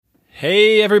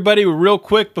Hey everybody, real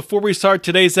quick before we start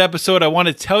today's episode, I want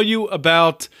to tell you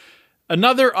about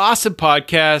another awesome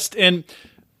podcast and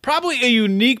probably a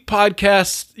unique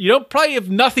podcast. You don't probably have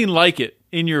nothing like it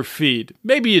in your feed.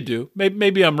 Maybe you do.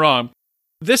 Maybe I'm wrong.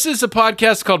 This is a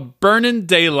podcast called Burnin'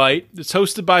 Daylight. It's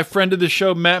hosted by a friend of the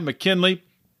show, Matt McKinley.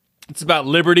 It's about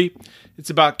liberty. It's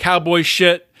about cowboy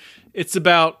shit. It's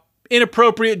about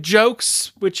inappropriate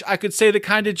jokes, which I could say the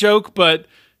kind of joke, but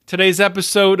today's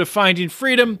episode of Finding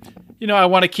Freedom, I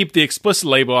want to keep the explicit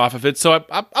label off of it, so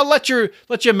I'll let you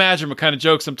imagine what kind of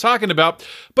jokes I'm talking about.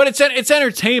 But it's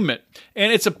entertainment,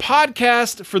 and it's a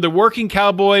podcast for the working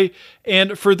cowboy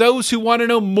and for those who want to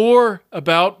know more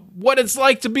about what it's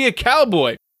like to be a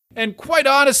cowboy. And quite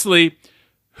honestly,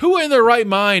 who in their right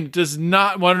mind does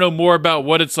not want to know more about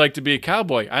what it's like to be a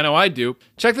cowboy? I know I do.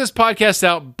 Check this podcast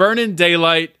out, Burnin'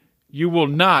 Daylight. You will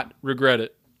not regret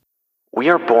it. We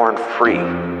are born free,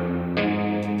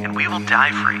 and we will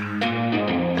die free.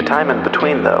 The time in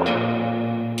between, though,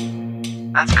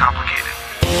 that's complicated.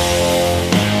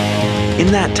 In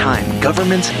that time,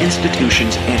 governments,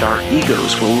 institutions, and our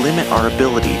egos will limit our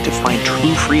ability to find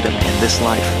true freedom in this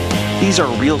life. These are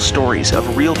real stories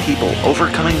of real people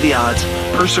overcoming the odds,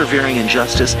 persevering in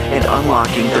justice, and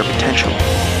unlocking their potential.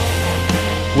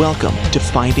 Welcome to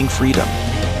Finding Freedom.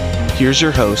 Here's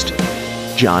your host,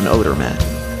 John Odermatt.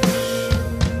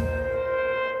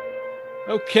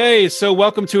 Okay, so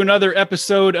welcome to another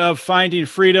episode of Finding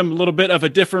Freedom, a little bit of a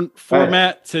different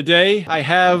format today. I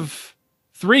have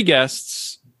three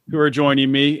guests who are joining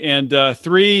me, and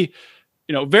three,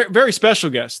 very, very special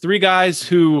guests. Three guys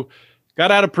who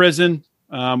got out of prison,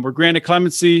 were granted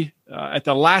clemency at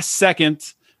the last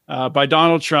second by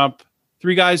Donald Trump.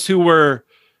 Three guys who were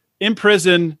in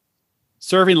prison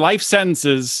serving life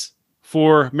sentences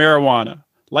for marijuana,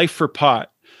 life for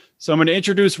pot. So I'm going to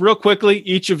introduce real quickly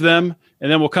each of them,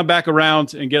 and then we'll come back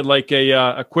around and get like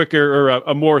a quicker or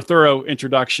a more thorough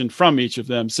introduction from each of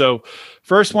them. So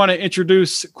first want to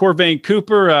introduce Corvain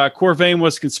Cooper. Corvain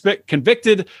was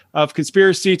convicted of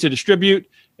conspiracy to distribute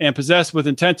and possess with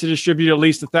intent to distribute at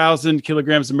least 1,000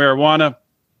 kilograms of marijuana,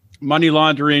 money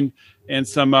laundering, and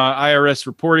some IRS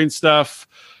reporting stuff.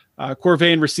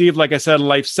 Corvain received, like I said, a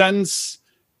life sentence.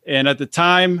 And at the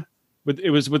time,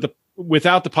 it was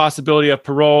without the possibility of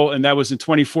parole, and that was in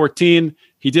 2014.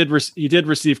 He did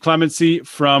receive clemency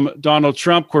from Donald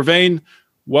Trump. Corvain,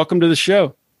 welcome to the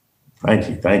show. Thank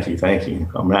you.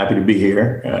 I'm happy to be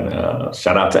here. And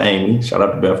shout out to Amy, shout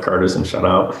out to Beth Curtis, and shout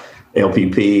out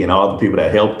LPP and all the people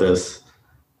that helped us.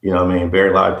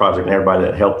 Very Live Project and everybody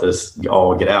that helped us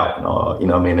all get out.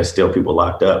 And there's still people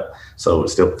locked up. So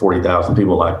it's still 40,000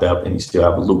 people locked up, and you still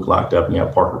have Luke locked up, and you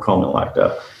have Parker Coleman locked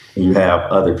up. And you have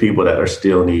other people that are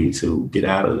still need to get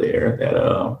out of there.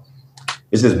 That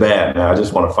it's just bad, man. I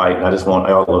just want to fight, and I just want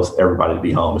everybody to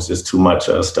be home. It's just too much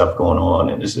stuff going on,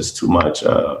 and it's just too much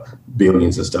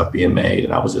billions of stuff being made.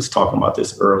 And I was just talking about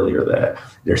this earlier, that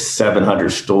there's 700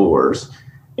 stores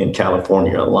in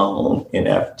California alone, and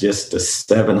at just the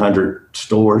 700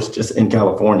 stores just in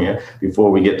California,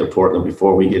 before we get to Portland,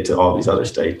 before we get to all these other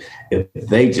states, if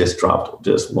they just dropped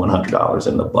just $100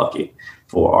 in the bucket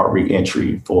for our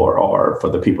reentry, for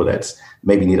the people that's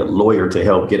maybe need a lawyer to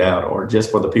help get out, or just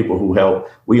for the people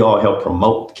we all help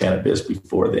promote cannabis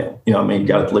before them. You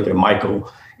got to look at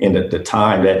Michael and the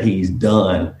time that he's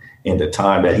done and the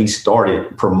time that he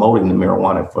started promoting the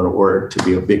marijuana for the word to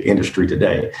be a big industry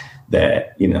today.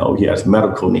 That, he has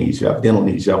medical needs, you have dental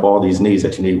needs, you have all these needs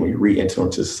that you need when you re-enter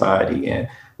into society. And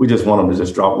we just want them to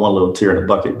just drop one little tear in the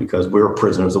bucket, because we're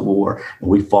prisoners of war, and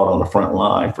we fought on the front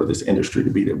line for this industry to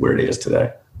be where it is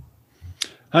today.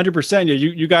 100%. Yeah,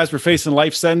 you guys were facing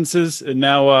life sentences, and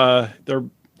now they're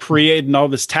creating all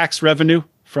this tax revenue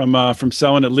from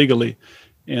selling it legally.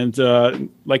 And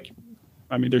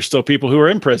there's still people who are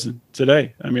in prison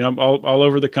today. I'm all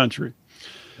over the country.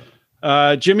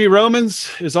 Jimmy Romans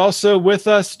is also with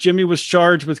us. Jimmy was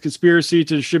charged with conspiracy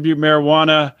to distribute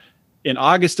marijuana in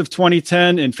August of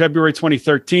 2010. In February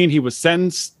 2013, he was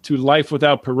sentenced to life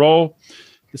without parole.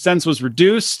 The sentence was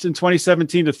reduced in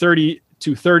 2017 to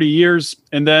 30 years.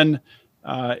 And then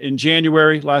in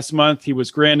January last month, he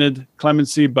was granted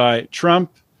clemency by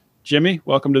Trump. Jimmy,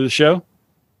 welcome to the show.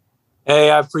 Hey,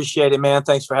 I appreciate it, man.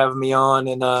 Thanks for having me on.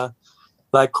 And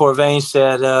like Corvain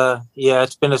said,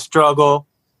 it's been a struggle.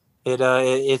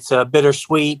 It's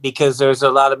bittersweet, because there's a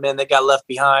lot of men that got left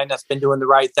behind that's been doing the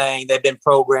right thing. They've been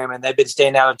programming. They've been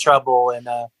staying out of trouble, and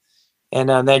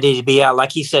they need to be out.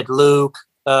 Like he said, Luke,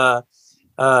 my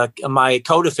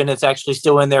co-defendant's actually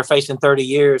still in there facing 30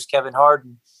 years, Kevin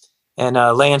Harden, and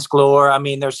Lance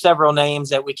Glore. There's several names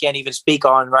that we can't even speak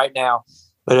on right now.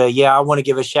 But I want to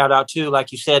give a shout out too,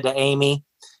 like you said, to Amy,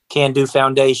 Can Do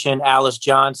Foundation, Alice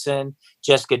Johnson,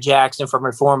 Jessica Jackson from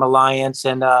Reform Alliance,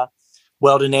 and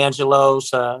Weldon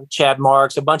Angelos, Chad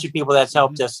Marks, a bunch of people that's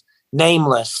helped us.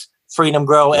 Nameless, Freedom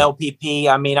Grow, LPP.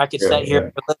 I mean, I could sit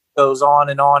here, the list goes on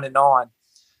and on and on.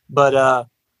 But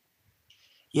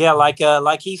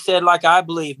like he said, like I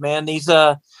believe, man, these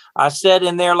I sat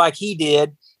in there like he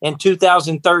did in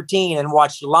 2013 and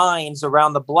watched lines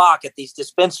around the block at these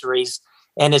dispensaries,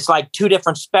 and it's like two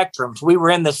different spectrums. We were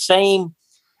in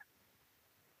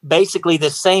basically the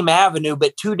same avenue,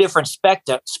 but two different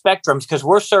spectrums, because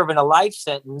we're serving a life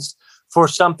sentence for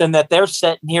something that they're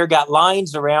sitting here, got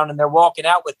lines around, and they're walking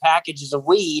out with packages of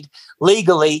weed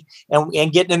legally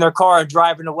and getting in their car and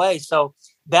driving away. So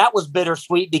that was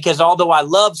bittersweet, because although I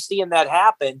love seeing that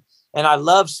happen and I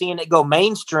love seeing it go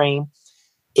mainstream,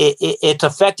 it's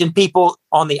affecting people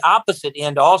on the opposite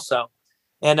end also.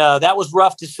 And that was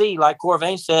rough to see. Like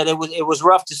Corvain said, it was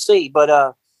rough to see,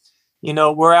 but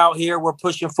we're out here, we're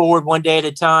pushing forward one day at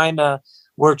a time.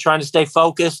 We're trying to stay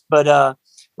focused, but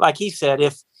like he said,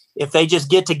 if they just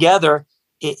get together,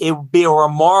 it would be a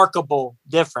remarkable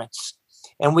difference.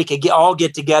 And we could all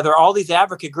get together. All these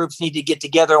advocate groups need to get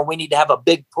together, and we need to have a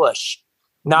big push.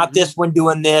 Not this one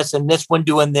doing this and this one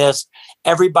doing this.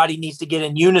 Everybody needs to get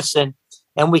in unison,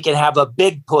 and we can have a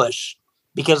big push.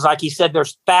 Because like he said,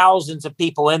 there's thousands of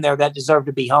people in there that deserve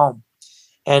to be home.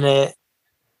 And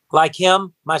like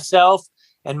him, myself,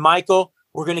 and Michael,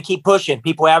 we're going to keep pushing.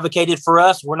 People advocated for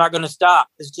us. We're not going to stop.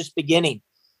 It's just beginning.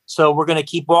 So we're going to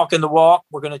keep walking the walk.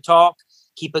 We're going to talk,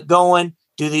 keep it going,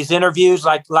 do these interviews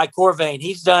like Corvain.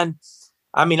 He's done,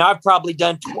 I mean, I've probably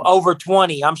done over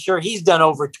 20. I'm sure he's done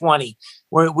over 20.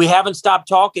 We haven't stopped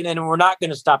talking, and we're not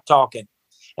going to stop talking.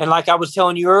 And like I was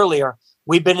telling you earlier,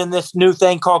 we've been in this new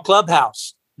thing called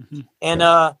Clubhouse. Mm-hmm.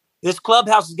 And this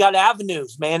Clubhouse has got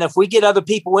avenues, man. If we get other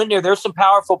people in there, there's some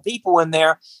powerful people in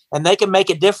there, and they can make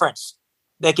a difference.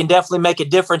 They can definitely make a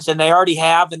difference, and they already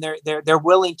have, and they're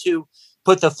willing to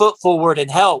put the foot forward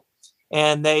and help.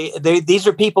 And these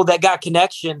are people that got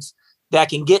connections that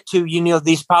can get to,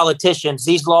 these politicians,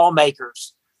 these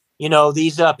lawmakers,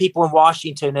 these people in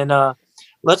Washington. And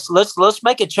let's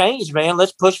make a change, man.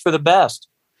 Let's push for the best.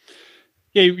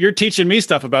 Yeah, you're teaching me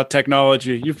stuff about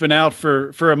technology. You've been out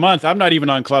for a month. I'm not even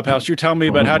on Clubhouse. You're telling me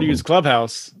about how to use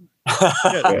Clubhouse.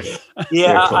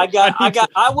 Yeah,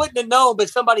 I wouldn't have known, but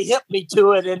somebody hipped me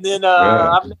to it. And then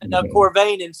I've met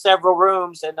Corvain in several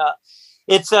rooms, and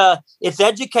it's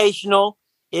educational,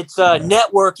 it's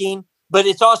networking, but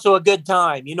it's also a good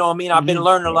time. You know what I mean? I've been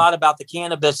learning a lot about the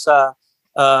cannabis,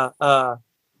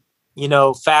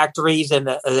 factories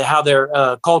and how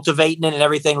they're cultivating it and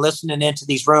everything, listening into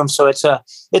these rooms. So it's a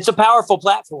powerful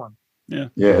platform. Yeah,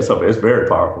 it's very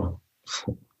powerful.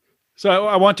 So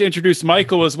I want to introduce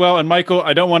Michael as well. And Michael,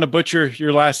 I don't want to butcher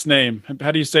your last name.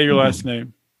 How do you say your last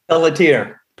name?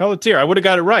 Pelletier. I would have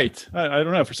got it right. I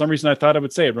don't know. For some reason, I thought I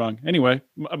would say it wrong. Anyway,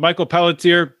 Michael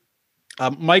Pelletier.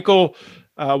 Michael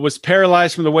was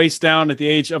paralyzed from the waist down at the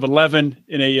age of 11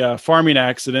 in a farming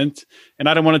accident. And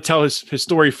I don't want to tell his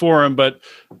story for him, but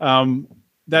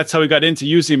that's how he got into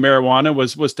using marijuana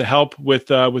was to help with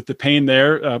the pain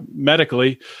there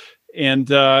medically. And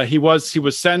he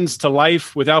was sentenced to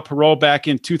life without parole back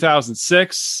in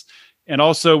 2006, and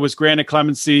also was granted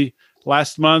clemency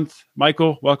last month.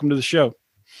 Michael, welcome to the show.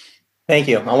 Thank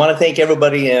you. I want to thank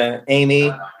everybody,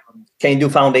 Amy, Can Do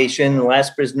Foundation,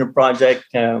 Last Prisoner Project,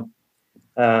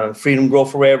 Freedom Grow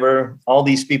Forever, all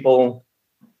these people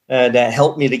that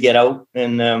helped me to get out.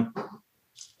 And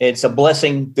it's a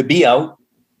blessing to be out.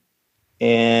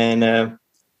 And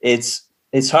it's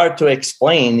hard to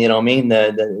explain,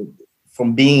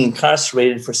 from being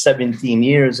incarcerated for 17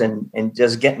 years and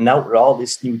just getting out with all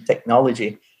this new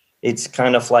technology. It's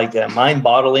kind of like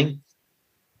mind-boggling.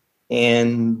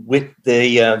 And with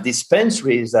the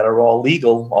dispensaries that are all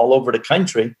legal all over the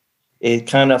country, it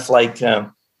kind of like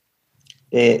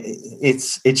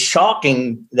it's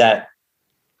shocking that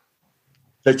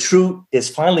the truth is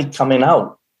finally coming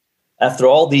out after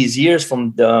all these years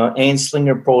from the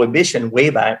Anslinger prohibition way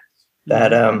back.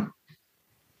 That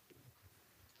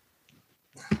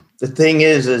the thing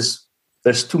is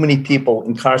there's too many people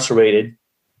incarcerated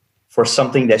for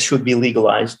something that should be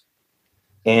legalized,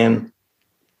 and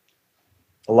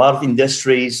a lot of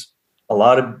industries, a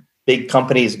lot of big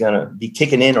companies are going to be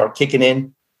kicking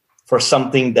in for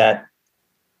something that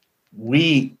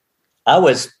I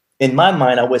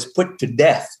was put to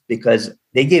death because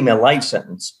they gave me a life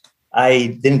sentence.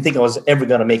 I didn't think I was ever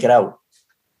going to make it out,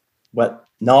 but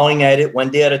gnawing at it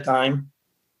one day at a time,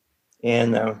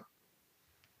 and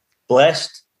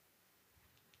blessed,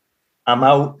 I'm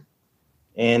out.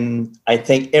 And I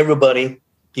thank everybody,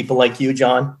 people like you,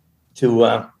 John,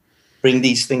 to bring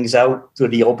these things out to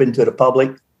the open, to the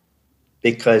public,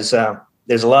 because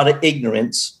there's a lot of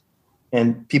ignorance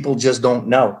and people just don't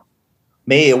know.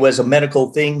 Maybe it was a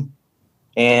medical thing,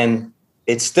 and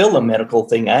it's still a medical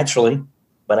thing, actually,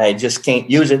 but I just can't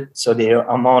use it. So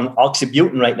I'm on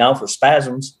oxybutynin right now for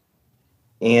spasms.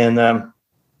 And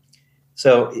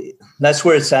so that's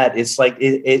where it's at. It's like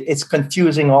it's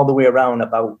confusing all the way around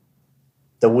about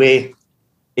the way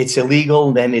it's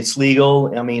illegal, then it's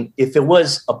legal. I mean, if it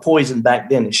was a poison back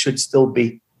then, it should still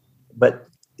be. But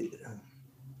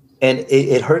and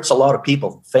it hurts a lot of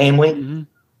people. Family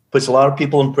puts a lot of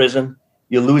people in prison.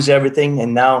 You lose everything,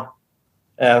 and now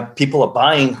people are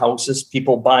buying houses.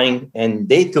 People buying, and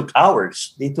they took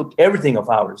ours. They took everything of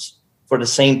ours for the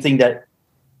same thing that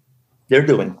they're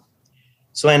doing.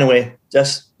 So anyway,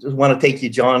 just want to thank you,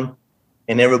 John,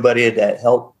 and everybody that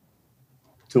helped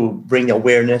to bring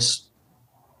awareness.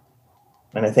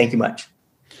 And I thank you much.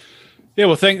 Yeah,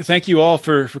 well, thank you all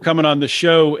for coming on the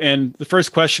show. And the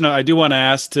first question I do want to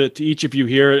ask to each of you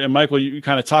here, and Michael, you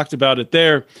kind of talked about it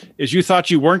there, is you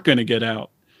thought you weren't going to get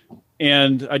out.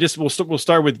 And we'll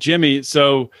start with Jimmy.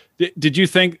 So did you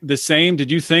think the same?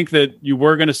 Did you think that you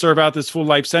were going to serve out this full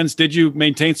life sentence? Did you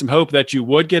maintain some hope that you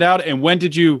would get out? And when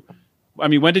did you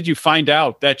find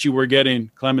out that you were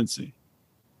getting clemency?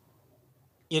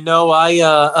 You know,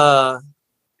 I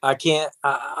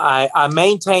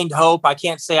maintained hope. I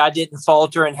can't say I didn't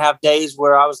falter and have days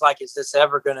where I was like, is this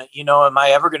ever going to, am I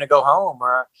ever going to go home?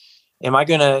 Or am I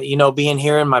going to, be in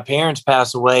here and my parents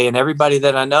pass away and everybody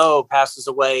that I know passes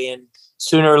away and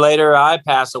sooner or later I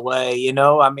pass away,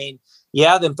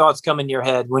 them thoughts come in your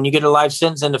head. When you get a life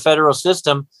sentence in the federal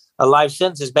system, a life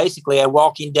sentence is basically a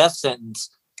walking death sentence.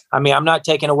 I'm not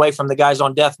taking away from the guys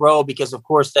on death row because of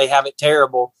course they have it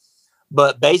terrible.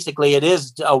 But basically, it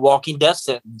is a walking death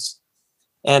sentence.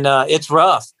 And it's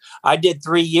rough. I did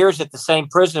 3 years at the same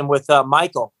prison with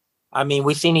Michael.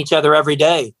 We seen each other every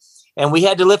day. And we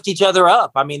had to lift each other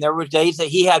up. There were days that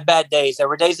he had bad days. There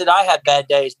were days that I had bad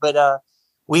days. But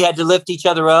we had to lift each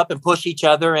other up and push each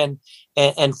other and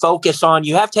focus on,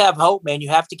 you have to have hope, man. You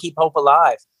have to keep hope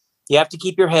alive. You have to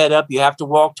keep your head up. You have to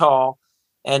walk tall.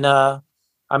 And,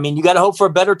 you got to hope for a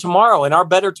better tomorrow. And our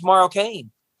better tomorrow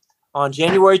came on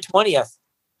January 20th,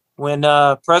 when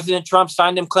President Trump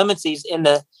signed them clemencies in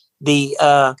the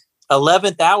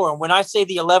 11th hour. And when I say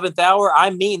the 11th hour, I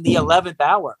mean the 11th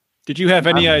hour. Did you have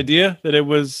any idea that it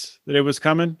was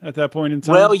coming at that point in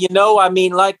time? Well,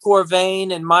 like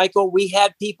Corvain and Michael, we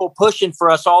had people pushing for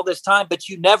us all this time, but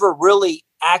you never really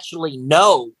actually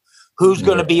know who's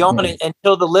going to be on it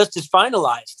until the list is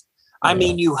finalized.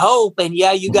 You hope, and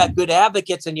you got good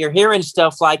advocates and you're hearing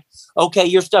stuff like, okay,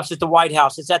 your stuff's at the White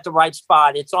House. It's at the right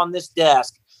spot. It's on this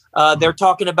desk. They're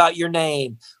talking about your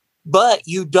name, but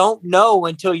you don't know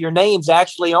until your name's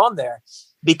actually on there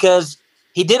because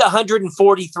he did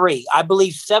 143. I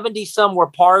believe 70 some were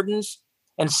pardons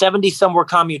and 70 some were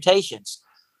commutations.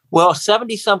 Well,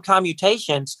 70 some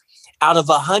commutations out of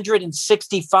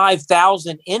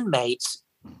 165,000 inmates.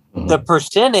 The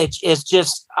percentage is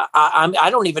just, I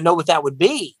don't even know what that would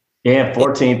be. Yeah,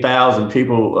 14,000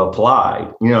 people applied.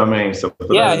 You know what I mean? So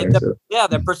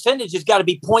the percentage has got to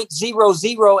be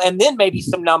 0.00 and then maybe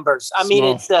some numbers.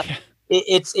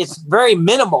 It's very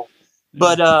minimal.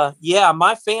 But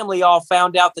my family all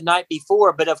found out the night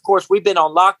before. But of course, we've been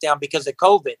on lockdown because of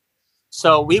COVID.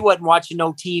 So we wasn't watching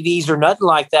no TVs or nothing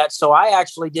like that. So I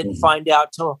actually didn't find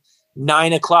out till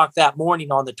 9:00 that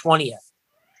morning on the 20th.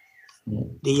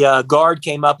 The guard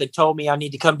came up and told me I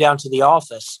need to come down to the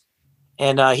office.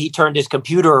 And he turned his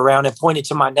computer around and pointed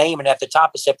to my name. And at the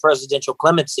top, it said presidential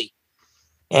clemency.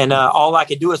 And all I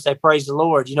could do is say, praise the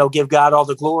Lord, give God all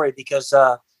the glory because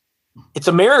it's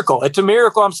a miracle. It's a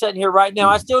miracle. I'm sitting here right now.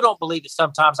 I still don't believe it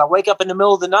sometimes. I wake up in the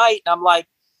middle of the night and I'm like,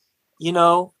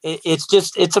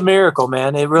 it's a miracle,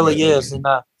 man. It really is. And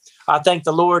I thank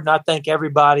the Lord and I thank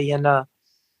everybody. And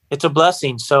it's a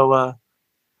blessing. So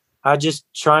I just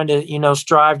trying to,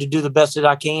 strive to do the best that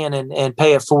I can and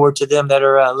pay it forward to them that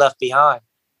are left behind.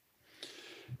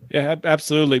 Yeah,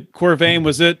 absolutely. Corvain,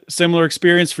 was it a similar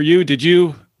experience for you? Did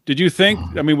you think,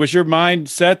 was your mind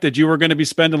set that you were going to be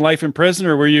spending life in prison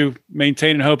or were you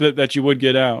maintaining hope that you would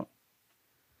get out?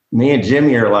 Me and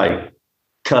Jimmy are like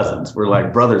cousins. We're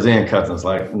like brothers and cousins.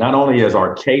 Like not only is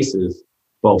our cases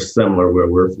both similar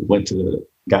where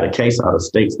got a case out of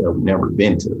states that we've never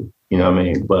been to,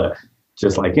 but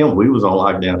just like him, we was on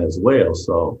lockdown as well.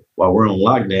 So while we're on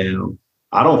lockdown,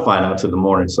 I don't find out till the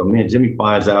morning. So me and Jimmy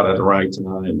finds out at the right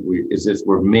time.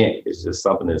 We're meant. It's just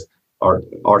something that's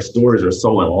our stories are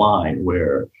so in line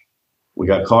where we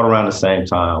got caught around the same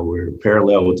time. We're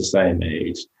parallel with the same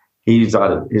age.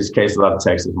 his case is out of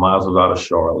Texas, Miles was out of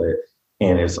Charlotte,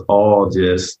 and it's all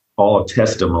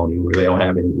testimony where they don't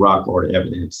have any rock or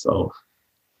evidence. So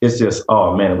it's just,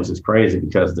 oh man, it was just crazy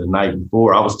because the night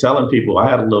before I was telling people I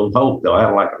had a little hope though. I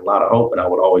had like a lot of hope, and I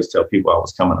would always tell people I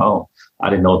was coming home. I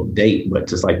didn't know the date, but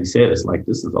just like you said, it's like,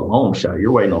 this is a long shot.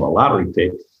 You're waiting on a lottery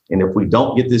pick. And if we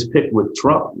don't get this pick with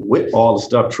Trump, with all the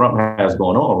stuff Trump has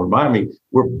going on, remind me,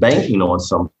 we're banking on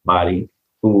somebody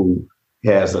who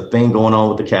has a thing going on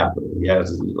with the Capitol. He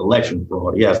has election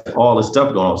fraud. He has all this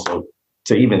stuff going on. So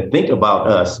to even think about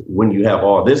us when you have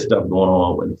all this stuff going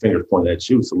on, when the fingers pointed at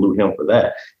you, salute him for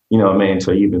that. You know what I mean?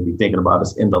 To even be thinking about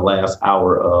us in the last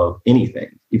hour of anything.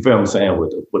 You feel what I'm saying?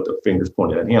 With the fingers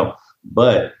pointed at him.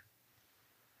 But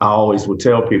I always would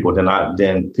tell people,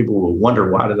 then people will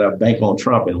wonder, why did I bank on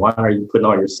Trump? And why are you putting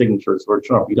all your signatures for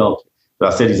Trump? You don't.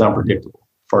 But I said he's unpredictable.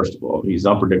 First of all, he's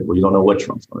unpredictable. You don't know what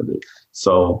Trump's going to do.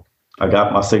 So I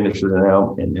got my signature to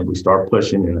him, and then we start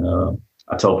pushing. And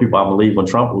I told people I'm gonna leave when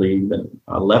Trump leaves, and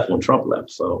I left when Trump left.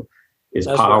 So it's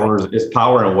power, right. It's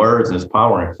power in words, and it's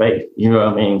power in faith. You know what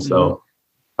I mean? Mm-hmm. So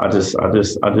I'm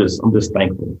just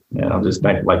thankful, man. I'm just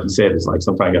thankful. Like you said, it's like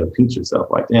sometimes you got to pinch yourself.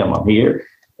 Like, damn, I'm here,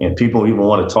 and people even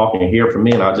want to talk and hear from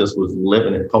me. And I just was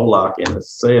living in Pollock in a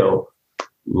cell,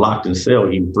 locked in cell,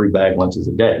 eating 3 bag lunches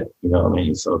a day. You know what I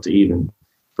mean? So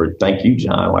thank you,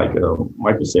 John, like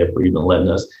Michael said, for even letting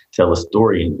us tell a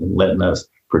story and letting us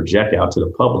project out to the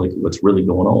public what's really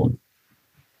going on.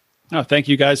 Oh, thank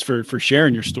you guys for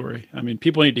sharing your story. I mean,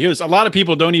 people need to hear this. A lot of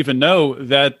people don't even know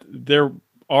that there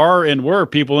are and were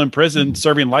people in prison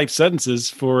serving life sentences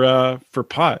for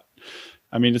pot.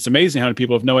 I mean, it's amazing how many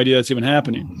people have no idea that's even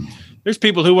happening. There's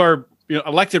people who are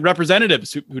elected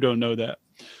representatives who don't know that.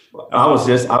 I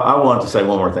wanted to say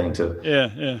one more thing too.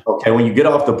 Yeah. Okay, when you get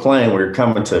off the plane, we're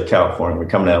coming to California, we're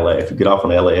coming to LA. If you get off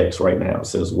on LAX right now, it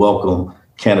says, welcome,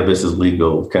 cannabis is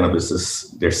legal.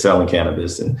 They're selling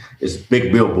cannabis, and it's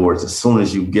big billboards as soon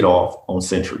as you get off on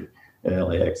Century in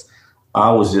LAX.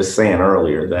 I was just saying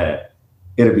earlier that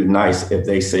it'd be nice if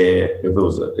they said,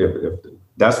 if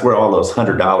that's where all those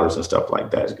 $100 and stuff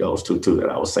like that goes to too, that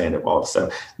I was saying, if all the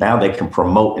stuff, now they can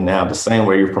promote, and now the same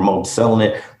way you're promoting selling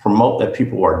it, promote that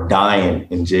people are dying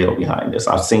in jail behind this.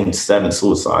 I've seen 7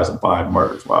 suicides and 5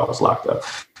 murders while I was locked up.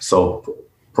 So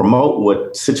promote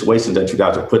what situations that you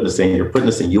guys are putting us in. You're putting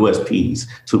us in USPs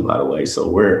too, by the way. So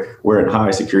we're in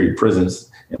high security prisons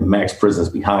and max prisons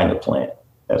behind the plant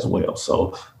as well.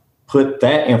 So put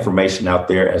that information out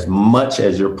there as much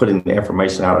as you're putting the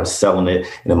information out or selling it,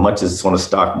 and as much as it's on the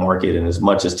stock market, and as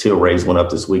much as Tilray's went up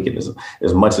this week, and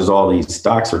as much as all these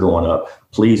stocks are going up,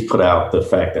 please put out the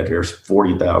fact that there's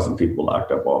 40,000 people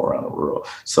locked up all around the world.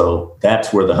 So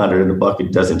that's where the 100 in the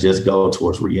bucket doesn't just go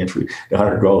towards reentry. The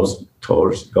 100 goes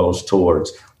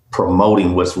towards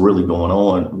promoting what's really going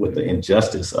on with the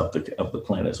injustice of the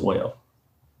planet as well.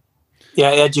 Yeah,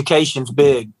 education's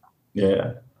big.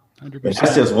 Yeah. 100%.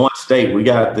 That's just one state. We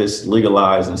got this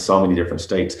legalized in so many different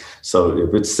states. So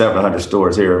if it's 700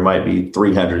 stores here, it might be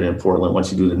 300 in Portland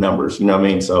once you do the numbers. You know what I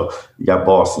mean? So you got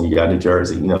Boston, you got New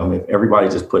Jersey. You know what I mean? If everybody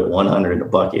just put 100 in the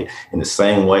bucket in the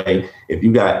same way, if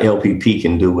you got LPP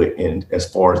can do it, and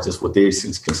as far as just with their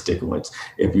constituents,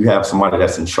 if you have somebody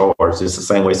that's in charge, it's the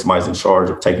same way somebody's in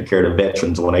charge of taking care of the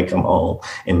veterans when they come home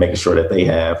and making sure that they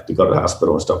have to go to the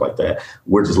hospital and stuff like that.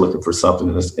 We're just looking for something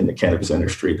in the cannabis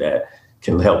industry that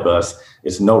can help us.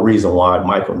 It's no reason why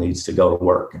Michael needs to go to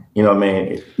work. You know what I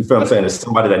mean? You feel what I'm saying? It's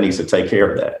somebody that needs to take care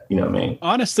of that. You know what I mean?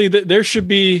 Honestly, there should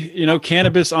be,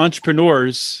 cannabis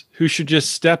entrepreneurs who should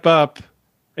just step up.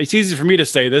 It's easy for me to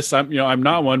say this. I'm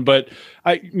not one, but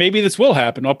maybe this will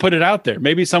happen. I'll put it out there.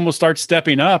 Maybe some will start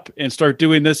stepping up and start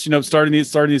doing this, starting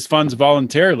these funds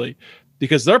voluntarily,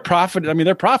 because they're profiting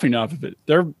off of it.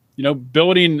 They're,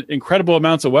 building incredible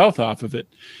amounts of wealth off of it.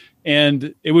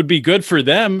 And it would be good for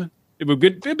them. It'd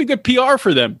be good PR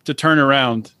for them to turn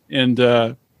around and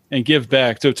give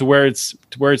back to where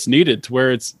it's needed, to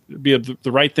where it's be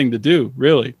the right thing to do,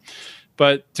 really.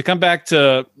 But to come back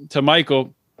to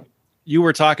Michael, you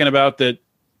were talking about that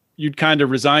you'd kind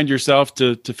of resigned yourself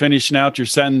to finishing out your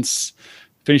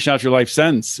life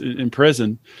sentence in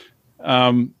prison.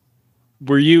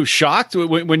 Were you shocked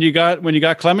when you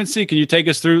got clemency? Can you take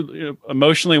us through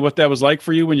emotionally what that was like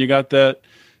for you when you got that,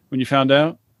 when you found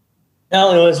out?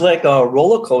 Well, it was like a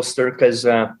roller coaster because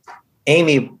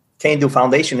Amy Can Do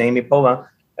Foundation, Amy Pola,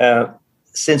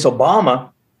 since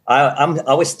Obama,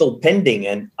 I was still pending,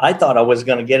 and I thought I was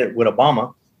going to get it with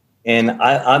Obama, and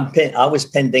I was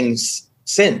pending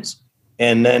since.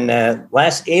 And then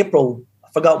last April,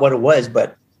 I forgot what it was,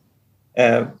 but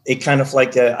it kind of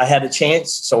like I had a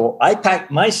chance, so I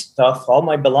packed my stuff, all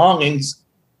my belongings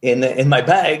in my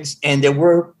bags, and they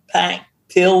were packed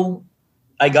till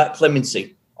I got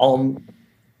clemency.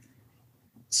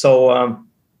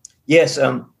 Yes,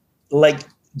 like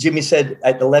Jimmy said,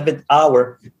 at the 11th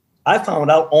hour, I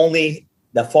found out only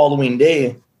the following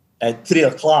day at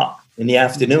 3:00 in the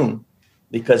afternoon,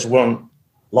 because we're on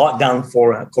lockdown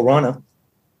for Corona.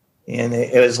 And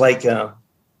it was like,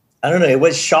 I don't know, it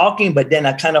was shocking, but then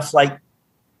I kind of like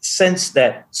sensed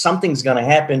that something's going to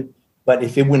happen. But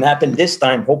if it wouldn't happen this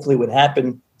time, hopefully it would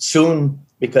happen soon,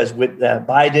 because with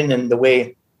Biden and the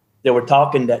way they were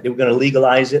talking that they were going to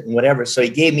legalize it and whatever. So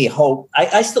it gave me hope.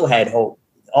 I still had hope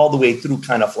all the way through,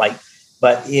 kind of like,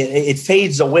 but it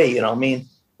fades away, you know what I mean?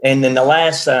 And in the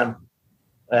last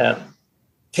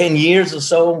 10 years or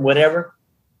so, whatever,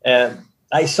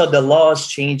 I saw the laws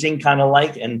changing, kind of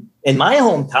like, and in my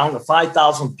hometown of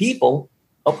 5,000 people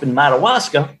up in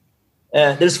Madawaska,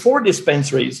 there's 4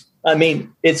 dispensaries. I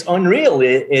mean, it's unreal.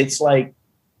 It's like,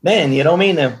 man, you know what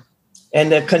I mean?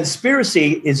 And the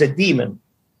conspiracy is a demon.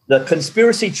 The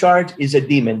conspiracy charge is a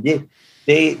demon.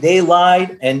 They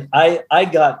lied, and I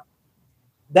got,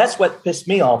 that's what pissed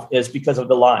me off, is because of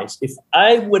the lies. If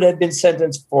I would have been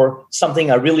sentenced for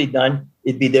something I really done,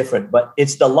 it'd be different. But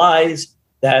it's the lies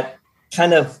that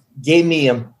kind of gave me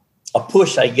a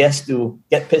push, I guess, to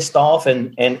get pissed off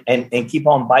and keep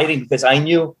on biting, because I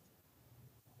knew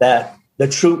that the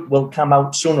truth will come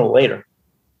out sooner or later.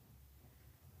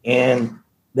 And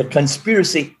the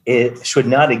conspiracy, it should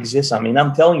not exist. I mean,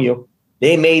 I'm telling you,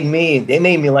 they made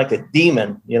me like a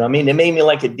demon. You know what I mean? They made me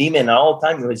like a demon all the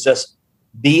time. It was just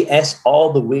BS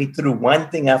all the way through, one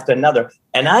thing after another.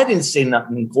 And I didn't say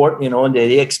nothing in court, you know, and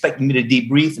they expected me to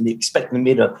debrief, and they expected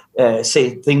me to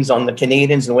say things on the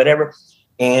Canadians and whatever.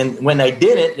 And when I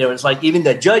did it, there was like, even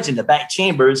the judge in the back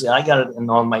chambers, and I got it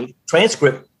on my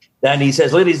transcript, that he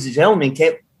says, ladies and gentlemen,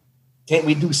 can't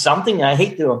we do something? I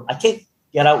can't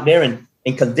get out there and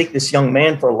convict this young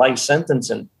man for a life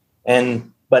sentence.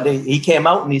 But he came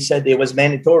out and he said it was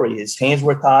mandatory. His hands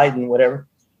were tied and whatever.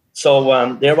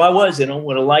 So there I was, you know,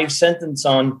 with a life sentence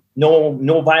on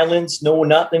no violence, no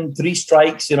nothing, 3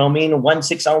 strikes, you know what I mean? 1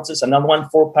 6 ounces, another one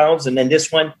 4 pounds. And then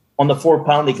this one on the 4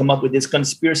 pound, they come up with this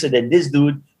conspiracy that this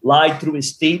dude lied through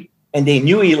his teeth, and they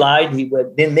knew he lied. He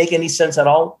didn't make any sense at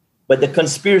all. But the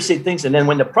conspiracy things. And then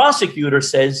when the prosecutor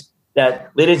says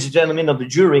that, ladies and gentlemen of the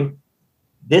jury,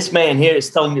 this man here is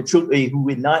telling the truth, who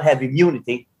would not have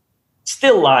immunity,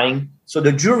 still lying. So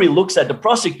the jury looks at the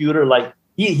prosecutor like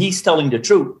he's telling the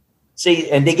truth.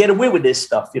 See, and they get away with this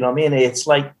stuff. You know what I mean? It's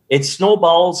like it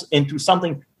snowballs into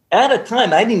something. At a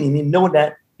time, I didn't even know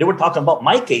that they were talking about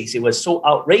my case. It was so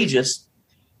outrageous.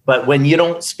 But when you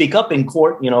don't speak up in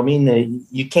court, you know what I mean?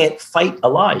 You can't fight a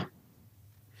lie.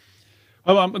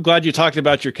 Oh, I'm glad you talked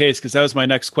about your case, because that was my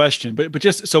next question. But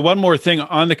just so one more thing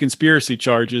on the conspiracy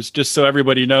charges, just so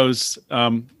everybody knows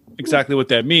exactly what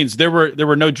that means. There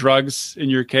were no drugs in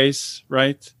your case,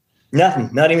 right? Nothing,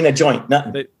 not even a joint,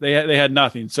 nothing. They had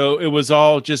nothing. So it was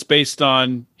all just based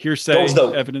on hearsay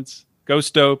evidence.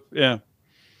 Ghost dope, yeah.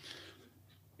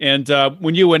 And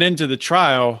when you went into the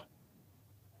trial,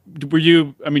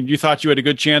 you thought you had a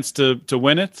good chance to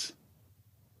win it?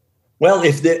 Well,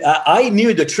 I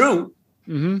knew the truth.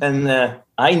 Mm-hmm. And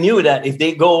I knew that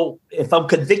if I'm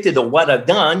convicted of what I've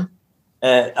done,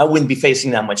 I wouldn't be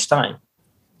facing that much time.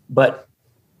 But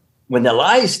when the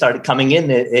lies started coming in,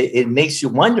 it makes you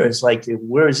wonder. It's like,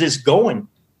 where is this going?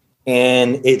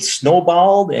 And it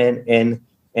snowballed, and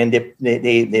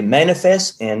they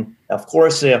manifest. And of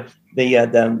course,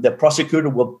 the prosecutor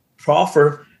will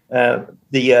proffer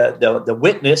the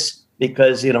witness,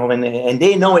 because, you know, and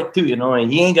they know it too, you know,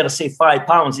 and he ain't going to say 5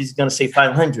 pounds. He's going to say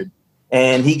 500.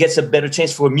 And he gets a better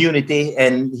chance for immunity,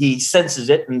 and he senses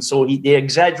it. And so they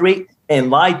exaggerate and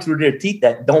lie through their teeth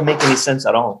that don't make any sense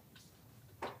at all.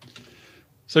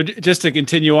 So just to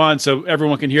continue on, so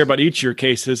everyone can hear about each of your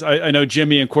cases. I know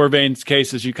Jimmy and Corvain's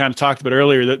cases, you kind of talked about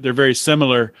earlier, that they're very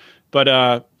similar. But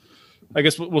I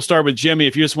guess we'll start with Jimmy.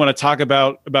 If you just want to talk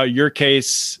about your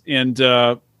case and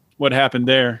what happened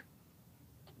there.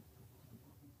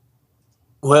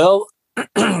 Well,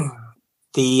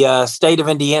 the state of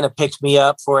Indiana picked me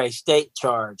up for a state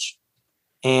charge,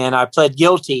 and I pled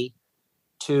guilty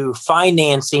to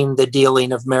financing the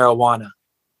dealing of marijuana,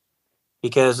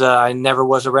 because I never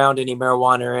was around any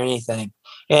marijuana or anything.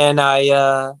 And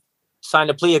I signed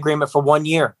a plea agreement for 1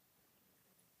 year.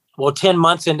 Well, 10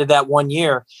 months into that 1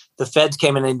 year, the feds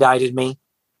came and indicted me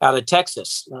out of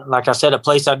Texas. Like I said, a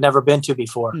place I'd never been to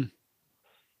before.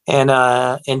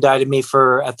 And indicted me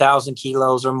for 1,000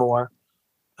 kilos or more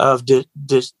of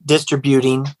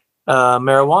distributing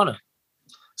marijuana.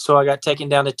 So I got taken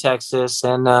down to Texas,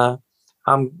 and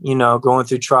I'm, going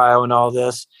through trial and all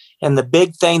this. And the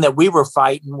big thing that we were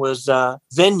fighting was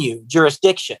venue,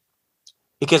 jurisdiction,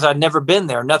 because I'd never been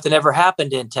there. Nothing ever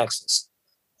happened in Texas.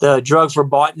 The drugs were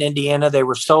bought in Indiana. They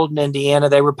were sold in Indiana.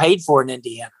 They were paid for in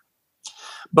Indiana.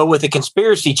 But with a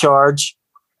conspiracy charge,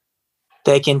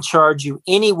 they can charge you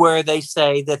anywhere they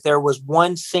say that there was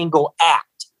one single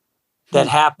act that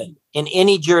happened in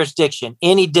any jurisdiction,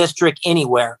 any district,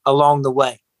 anywhere along the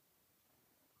way.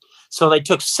 So they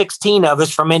took 16 of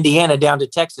us from Indiana down to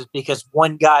Texas because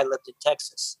one guy lived in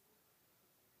Texas.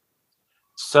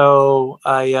 So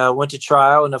I went to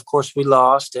trial, and of course we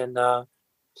lost. And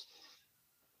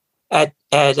at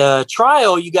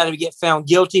trial, you got to get found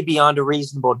guilty beyond a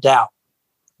reasonable doubt.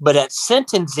 But at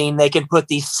sentencing, they can put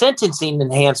these sentencing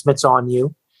enhancements on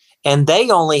you, and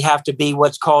they only have to be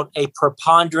what's called a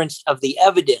preponderance of the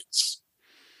evidence.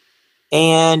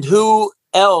 And who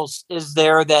else is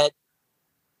there that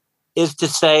is to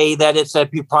say that it's a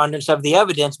preponderance of the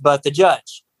evidence but the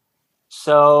judge?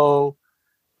 So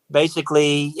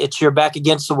basically, it's your back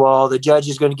against the wall. The judge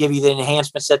is going to give you the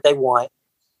enhancements that they want,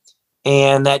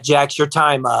 and that jacks your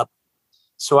time up.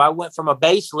 So I went from a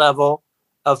base level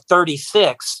of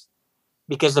 36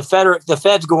 because the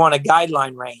feds go on a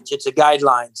guideline range. It's a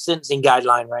guideline, sentencing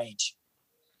guideline range.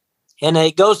 And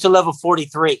it goes to level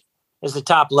 43 is the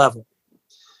top level.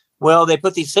 Well, they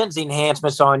put these sentencing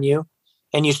enhancements on you,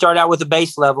 and you start out with a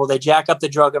base level. They jack up the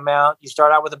drug amount. You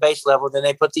start out with a base level. Then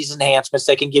they put these enhancements.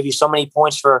 They can give you so many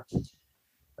points for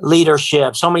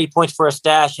leadership, so many points for a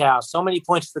stash house, so many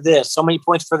points for this, so many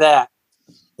points for that.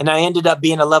 And I ended up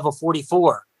being a level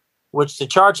 44, which the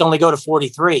charge only go to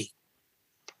 43.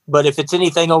 But if it's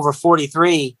anything over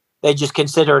 43, they just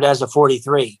consider it as a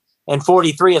 43. And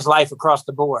 43 is life across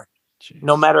the board. Jeez.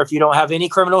 No matter if you don't have any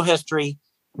criminal history,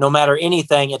 no matter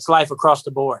anything, it's life across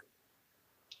the board.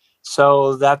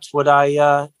 So that's what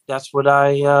I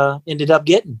ended up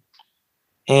getting.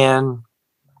 And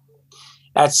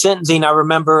at sentencing, I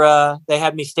remember they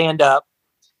had me stand up.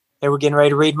 They were getting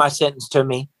ready to read my sentence to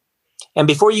me. And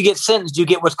before you get sentenced, you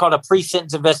get what's called a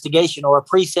pre-sentence investigation or a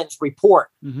pre-sentence report.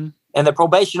 Mm-hmm. And the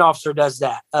probation officer does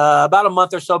that about a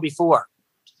month or so before.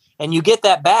 And you get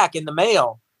that back in the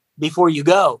mail before you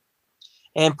go.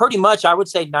 And pretty much, I would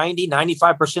say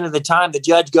 95% of the time, the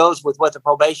judge goes with what the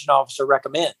probation officer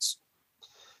recommends.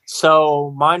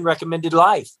 So mine recommended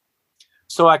life.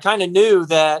 So I kind of knew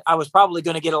that I was probably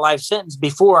going to get a life sentence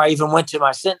before I even went to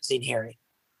my sentencing hearing.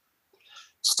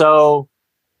 So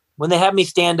when they had me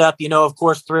stand up, of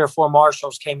course, 3 or 4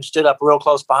 marshals came and stood up real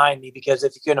close behind me because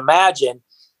if you can imagine,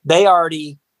 they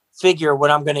already figure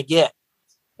what I'm going to get.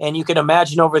 And you can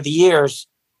imagine over the years,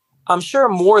 I'm sure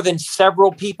more than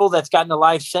several people that's gotten a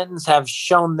life sentence have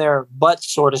shown their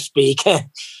butts, so to speak,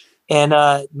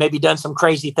 and maybe done some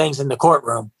crazy things in the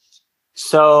courtroom.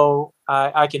 So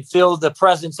I can feel the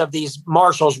presence of these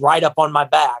marshals right up on my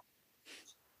back.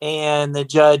 And the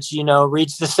judge,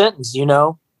 reads the sentence,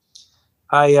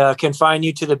 I confine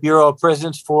you to the Bureau of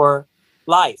Prisons for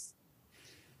life.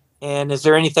 And is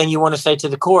there anything you want to say to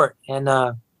the court? And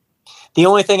the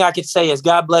only thing I could say is,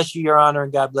 God bless you, Your Honor,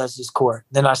 and God bless this court.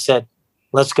 Then I said,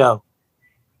 let's go.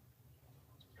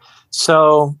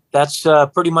 So that's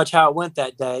pretty much how it went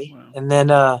that day. Wow. And then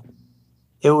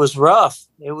it was rough.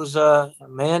 It was,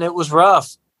 it was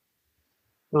rough.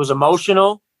 It was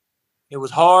emotional. It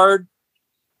was hard,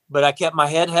 but I kept my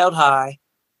head held high.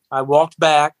 I walked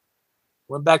back,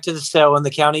 went back to the cell in the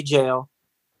county jail,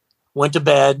 went to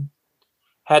bed,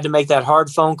 had to make that hard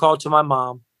phone call to my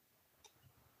mom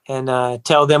and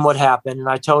tell them what happened. And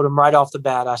I told them right off the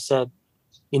bat, I said,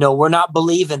 we're not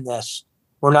believing this.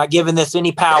 We're not giving this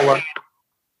any power.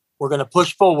 We're going to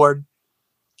push forward.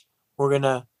 We're going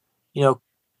to,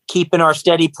 keep in our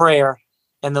steady prayer,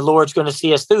 and the Lord's going to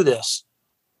see us through this.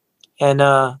 And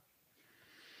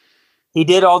he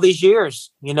did all these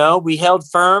years. We held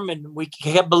firm and we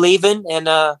kept believing. And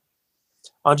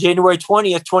on January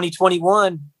 20th,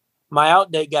 2021, my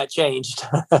out date got changed.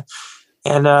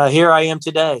 And here I am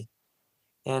today.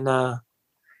 And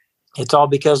it's all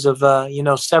because of,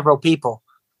 several people.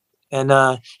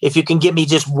 And if you can give me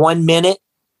just 1 minute,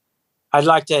 I'd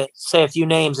like to say a few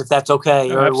names, if that's okay.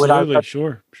 Oh, absolutely.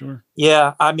 Sure.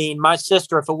 Yeah. I mean, my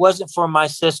sister, if it wasn't for my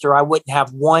sister, I wouldn't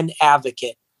have one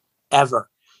advocate ever.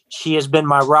 She has been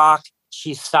my rock.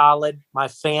 She's solid. My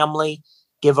family,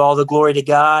 give all the glory to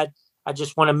God. I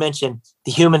just want to mention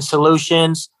the Human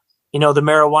Solutions, the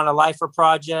Marijuana Lifer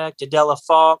Project, Adela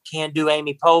Falk, Can Do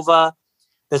Amy Pova,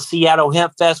 the Seattle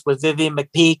Hemp Fest with Vivian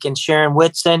McPeak and Sharon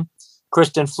Whitson,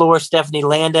 Kristen Flores, Stephanie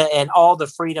Landa, and all the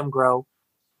Freedom Grow.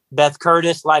 Beth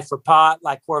Curtis, Life for Pot,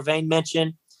 like Corvain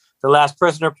mentioned, the Last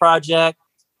Prisoner Project,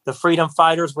 the Freedom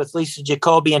Fighters with Lisa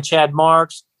Jacoby and Chad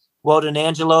Marks, Weldon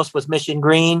Angelos with Mission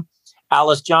Green.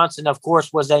 Alice Johnson, of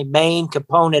course, was a main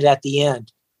component at the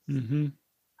end. Mm-hmm.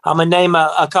 I'm going to name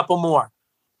a couple more.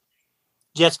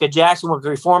 Jessica Jackson with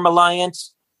Reform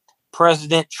Alliance.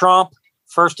 President Trump,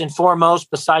 first and foremost,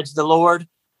 besides the Lord.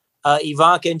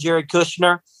 Ivanka and Jared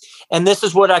Kushner. And this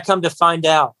is what I come to find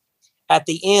out. At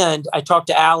the end, I talked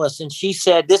to Alice, and she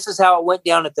said, this is how it went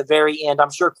down at the very end.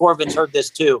 I'm sure Corvin's heard this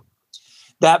too.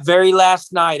 That very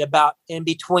last night, about in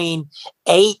between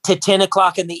 8 to 10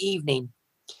 o'clock in the evening,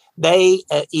 they,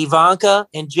 Ivanka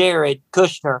and Jared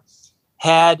Kushner,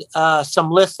 had some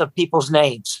lists of people's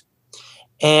names.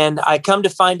 And I come to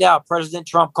find out President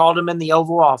Trump called him in the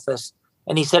Oval Office,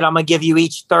 and he said, I'm going to give you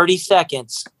each 30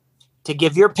 seconds to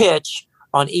give your pitch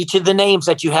on each of the names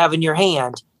that you have in your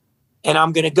hand. And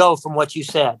I'm going to go from what you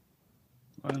said.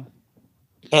 Wow.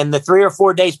 And the 3 or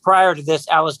 4 days prior to this,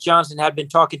 Alice Johnson had been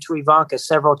talking to Ivanka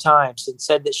several times and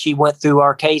said that she went through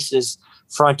our cases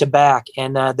front to back,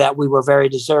 and that we were very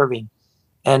deserving.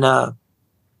 And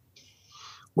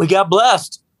we got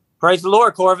blessed. Praise the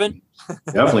Lord, Corvin.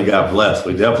 Definitely got blessed.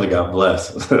 We definitely got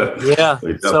blessed. Yeah.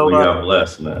 We definitely got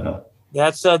blessed, man.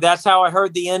 That's how I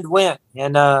heard the end went.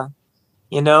 And,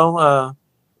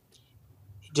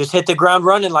 just hit the ground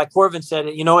running, like Corvin said.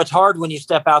 It's hard when you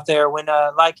step out there. When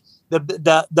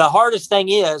the hardest thing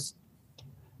is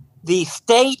the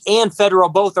state and federal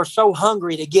both are so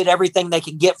hungry to get everything they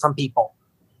can get from people.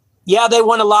 Yeah, they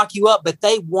want to lock you up, but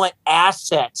they want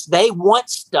assets. They want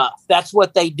stuff. That's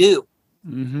what they do.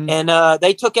 Mm-hmm. And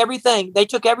they took everything. They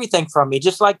took everything from me,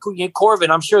 just like Corvin.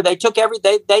 I'm sure they took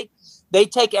they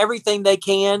take everything they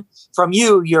can from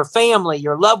you, your family,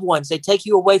 your loved ones. They take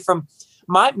you away from.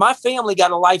 My family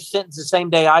got a life sentence the same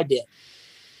day I did.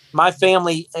 My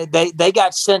family, they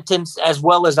got sentenced as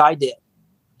well as I did.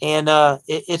 And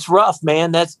it's rough,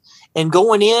 man. And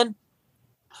going in,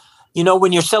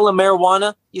 when you're selling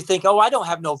marijuana, you think, oh, I don't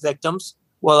have no victims.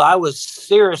 Well, I was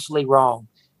seriously wrong,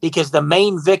 because the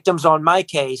main victims on my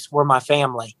case were my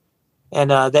family. And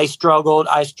they struggled.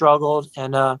 I struggled.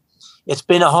 And it's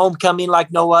been a homecoming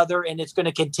like no other, and it's going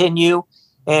to continue.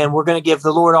 And we're going to give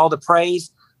the Lord all the praise.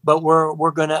 But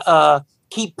we're going to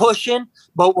keep pushing,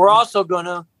 but we're also going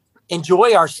to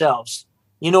enjoy ourselves.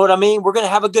 You know what I mean? We're going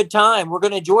to have a good time. We're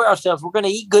going to enjoy ourselves. We're going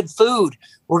to eat good food.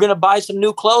 We're going to buy some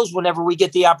new clothes whenever we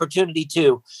get the opportunity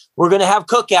to. We're going to have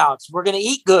cookouts. We're going to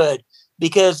eat good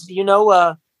because,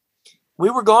 we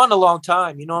were gone a long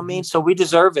time. You know what I mean? So we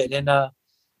deserve it, and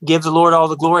give the Lord all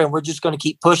the glory. And we're just going to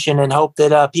keep pushing and hope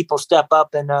that people step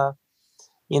up and, are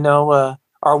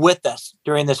with us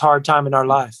during this hard time in our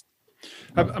life.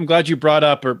 I'm glad you brought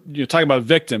up, or you're talking about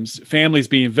victims, families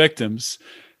being victims.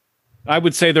 I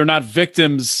would say they're not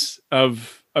victims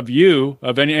of you,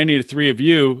 of any of the three of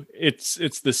you.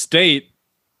 It's the state,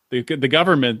 the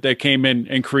government that came in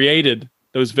and created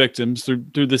those victims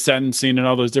through the sentencing and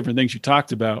all those different things you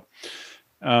talked about.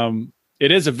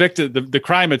 It is a victim. The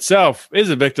crime itself is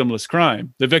a victimless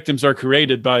crime. The victims are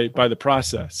created by the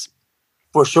process.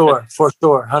 For sure,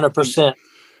 100%.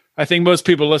 I think most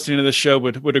people listening to this show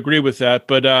would agree with that.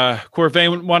 But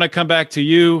Corvain, want to come back to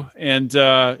you and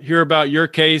hear about your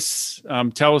case.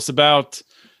 Tell us about,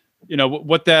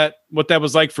 what that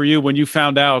was like for you when you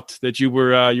found out that you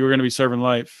were going to be serving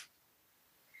life.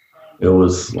 It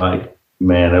was like,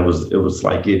 man, it was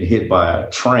like getting hit by a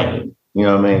train. You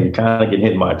know what I mean? You kind of get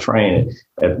hit by a train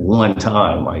at one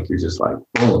time. Like you're just like,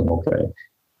 boom, okay.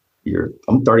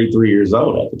 I'm 33 years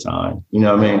old at the time. You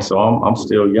know what I mean? So I'm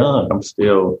still young. I'm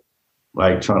still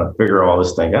like trying to figure all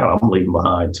this thing out. I'm leaving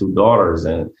behind 2 daughters.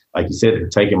 And like you said, they're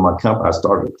taking my company. I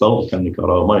started a clothing company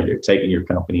called Old Money. They're taking your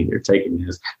company. They're taking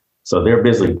this. So they're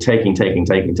busy taking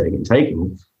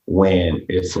when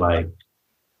it's like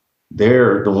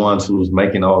they're the ones who's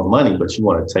making all the money, but you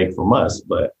want to take from us.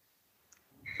 But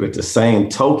with the same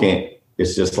token,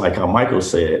 it's just like how Michael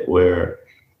said, where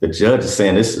the judge is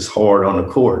saying this is hard on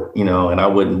the court, and I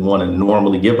wouldn't want to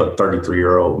normally give a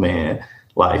 33-year-old man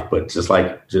life, but just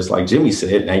like Jimmy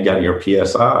said, now you got your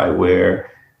PSI where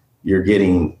you're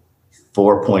getting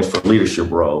 4 points for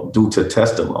leadership role due to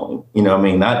testimony,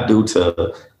 not due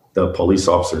to the police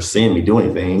officer seeing me do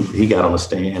anything. He got on the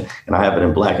stand, and I have it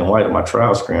in black and white in my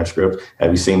trial transcript. Have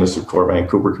you seen Mr. Corvain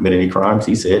Cooper commit any crimes?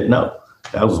 He said no.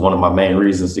 That was one of my main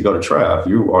reasons to go to trial. If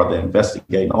you are the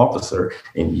investigating officer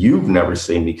and you've never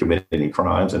seen me commit any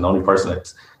crimes, and the only person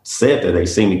that said that they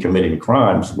seen me commit any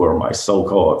crimes were my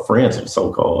so-called friends and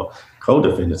so-called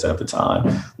co-defendants at the time,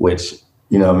 which,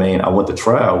 I went to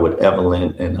trial with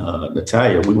Evelyn and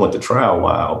Natalia. We went to trial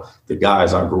while the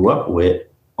guys I grew up with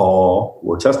all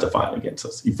were testifying against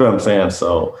us. You feel what I'm saying?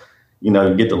 So, you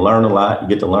get to learn a lot. You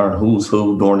get to learn who's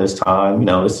who during this time.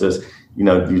 It's just,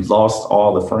 you lost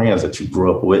all the friends that you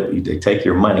grew up with. They take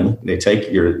your money, they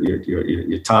take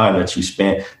your time that you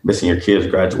spent missing your kids'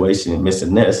 graduation and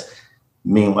missing this.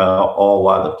 Meanwhile, all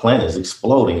while the planet is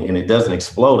exploding, and it doesn't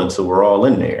explode until we're all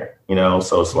in there,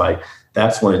 So it's like,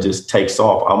 that's when it just takes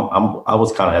off. I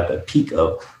was kind of at the peak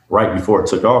of right before it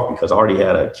took off, because I already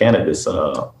had a cannabis,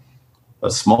 a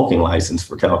smoking license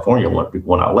for California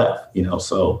when I left,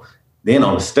 So then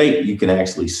on the state, you can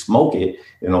actually smoke it,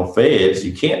 and on feds,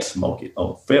 you can't smoke it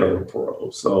on federal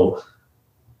parole. So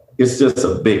it's just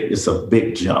a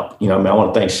big jump. I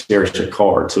want to thank Sherry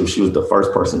Shakar too. She was the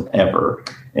first person ever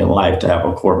in life to have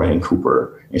a Corvain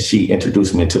Cooper, and she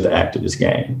introduced me into the activist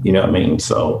game.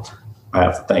 So I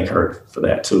have to thank her for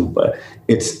that too. But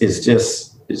it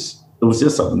was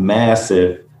just a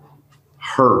massive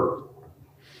hurt.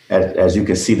 As you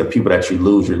can see, the people that you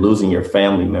lose, you're losing your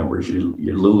family members.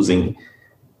 You're losing.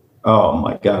 Oh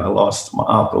my God! I lost my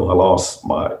uncle. I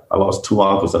lost two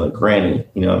uncles and a granny.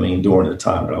 During the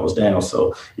time that I was down.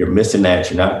 So you're missing that.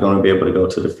 You're not going to be able to go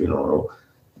to the funeral.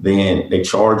 Then they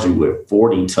charge you with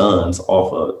 40 tons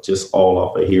all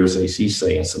off of hearsay,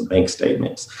 shearsay, and some bank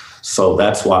statements. So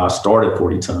that's why I started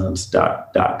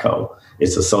 40tons.co.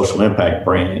 It's a social impact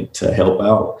brand to help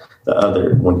out the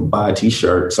other. When you buy a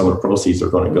T-shirt, some of the proceeds are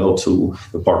going to go to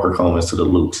the Parker Comans, to the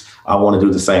Lukes. I want to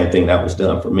do the same thing that was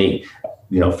done for me.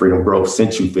 Freedom Grove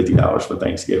sent you $50 for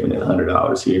Thanksgiving and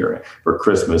 $100 here for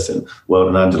Christmas. And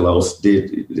Weldon Angelos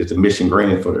did the Mission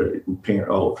Green for the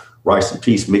parent. Rice in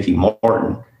Peace, Mickey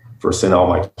Martin, for sending all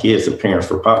my kids to Parents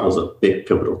for Pop was a big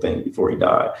pivotal thing before he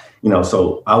died.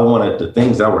 So I wanted the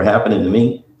things that were happening to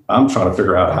me. I'm trying to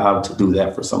figure out how to do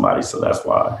that for somebody. So that's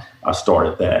why I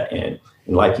started that. And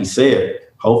like he said,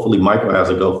 hopefully Michael has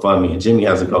a GoFundMe and Jimmy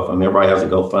has a GoFundMe. Everybody has a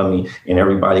GoFundMe, and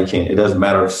everybody can. It doesn't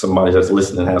matter if somebody that's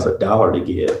listening has $1 to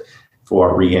give for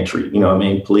our reentry.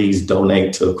 Please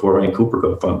donate to Corvain Cooper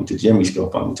GoFundMe, to Jimmy's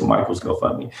GoFundMe, to Michael's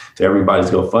GoFundMe, to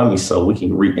everybody's GoFundMe, so we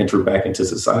can reenter back into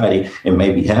society and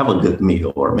maybe have a good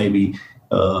meal, or maybe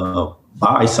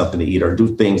buy something to eat, or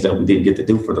do things that we didn't get to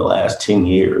do for the last 10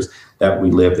 years that we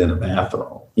lived in a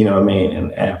bathroom.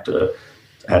 And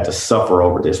had to suffer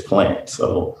over this plant.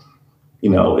 So,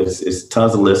 it's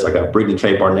tons of lists. I got Brittany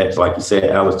K. Barnett, like you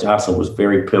said. Alice Johnson was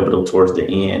very pivotal towards the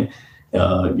end.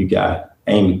 You got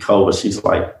Amy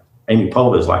Pova. Amy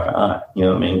Pova is like an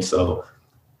aunt, So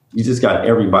you just got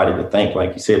everybody to thank.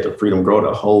 Like you said, the Freedom Grow,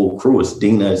 the whole crew. It's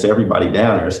Dina, it's everybody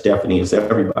down there. Stephanie, it's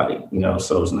everybody,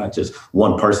 So it's not just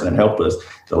one person that helped us.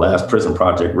 The Last Prison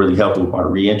Project really helped with my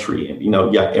reentry. And, you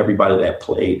got everybody that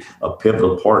played a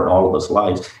pivotal part in all of us'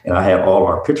 lives. And I had all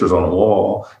our pictures on the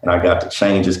wall, and I got the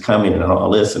changes coming and all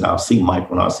this. And I'll see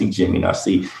Michael, and I'll see Jimmy, and I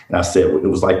said, it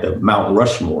was like the Mount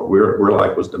Rushmore. We're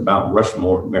like, was the Mount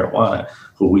Rushmore of marijuana,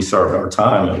 who we served our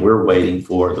time, and we're waiting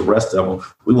for the rest of them.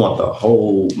 We want the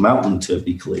whole mountain to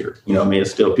be cleared.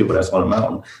 It's still people that's on the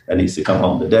mountain that needs to come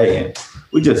home today. And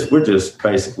we're just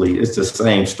basically, it's the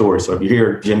same story. So if you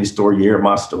hear Jimmy's story, you hear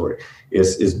my story.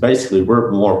 It's basically,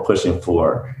 we're more pushing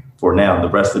for now the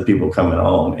rest of the people coming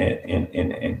home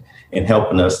and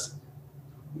helping us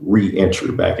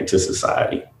re-enter back into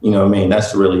society.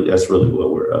 That's really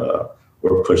what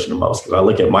we're pushing the most. Because I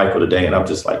look at Michael today, and I'm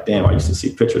just like, damn, I used to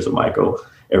see pictures of Michael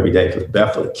every day, because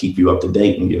Beth would keep you up to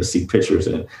date, and you'll see pictures,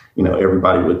 and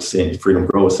everybody would send, Freedom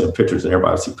Grow would send pictures, and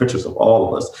everybody would see pictures of all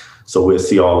of us. So we'll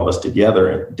see all of us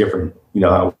together in different,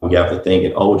 how we have the thing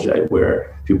at OJ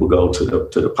where people go to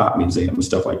the pop museum and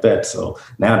stuff like that. So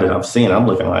now that I'm seeing, I'm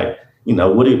looking like,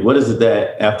 what is it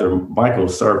that after Michael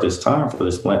served his time for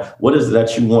this plant, what is it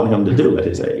that you want him to do at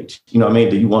his age? Do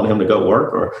you want him to go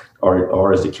work,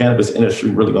 or is the cannabis industry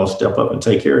really going to step up and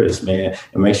take care of this man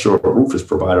and make sure a roof is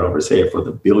provided over his head for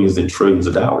the billions and trillions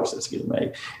of dollars that's getting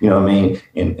made? And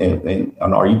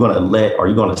are you going to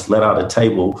let out a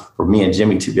table for me and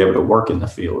Jimmy to be able to work in the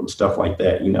field and stuff like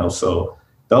that? So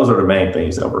those are the main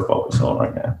things that we're focused on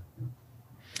right now.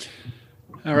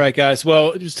 All right, guys.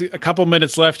 Well, just a couple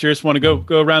minutes left here. Just want to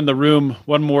go around the room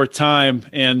one more time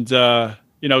and,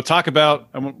 talk about,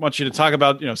 I want you to talk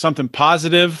about, something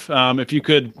positive. If you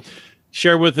could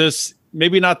share with us,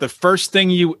 maybe not the first thing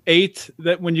you ate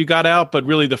that when you got out, but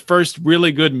really the first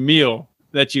really good meal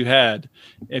that you had.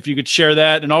 If you could share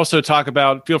that, and also talk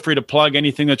about, feel free to plug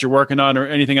anything that you're working on or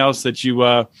anything else that you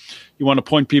want to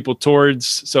point people towards.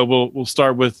 So we'll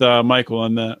start with Michael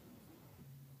on that.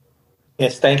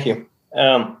 Yes, thank you.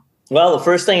 Well, the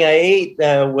first thing I ate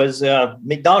was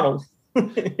McDonald's. I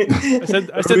said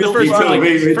the first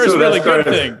really good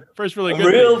thing. First really good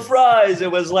real thing. Fries.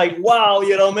 It was like, wow,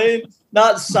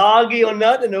 not soggy or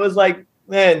nothing. It was like,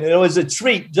 man, it was a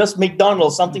treat. Just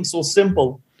McDonald's, something so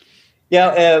simple.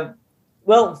 Yeah.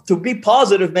 Well, to be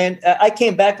positive, man, I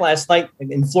came back last night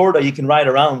in Florida. You can ride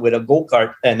around with a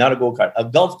go-kart, not a go-kart, a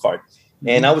golf cart.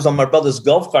 And I was on my brother's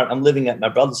golf cart. I'm living at my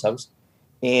brother's house.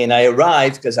 And I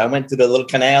arrived because I went to the little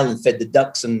canal and fed the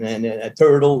ducks and a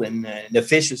turtle and the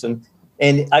fishes.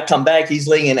 And I come back, he's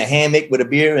laying in a hammock with a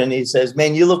beer. And he says,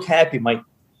 man, you look happy, Mike.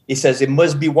 He says, it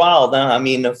must be wild. Huh? I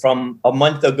mean, from a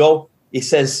month ago, he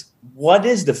says, what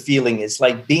is the feeling? It's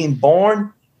like being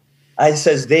born. I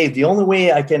says, Dave, the only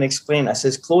way I can explain, I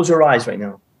says, close your eyes right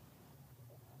now.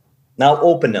 Now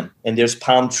open them. And there's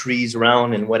palm trees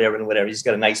around and whatever. He's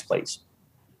got a nice place.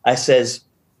 I says,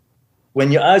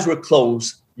 when your eyes were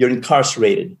closed, you're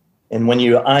incarcerated. And when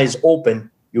your eyes open,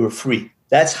 you were free.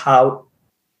 That's how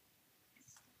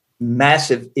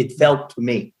massive it felt to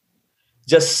me.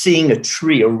 Just seeing a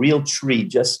tree, a real tree,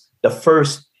 just the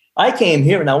first. I came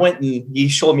here and I went and he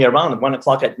showed me around at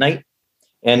 1:00 at night.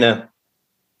 And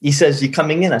he says, you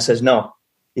coming in? I says, no.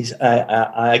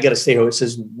 I got to stay here. He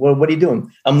says, well, what are you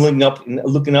doing? I'm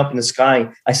looking up in the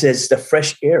sky. I said, it's the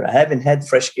fresh air. I haven't had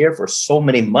fresh air for so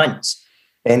many months.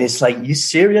 And it's like, you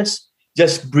serious?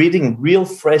 Just breathing real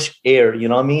fresh air, you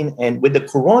know what I mean? And with the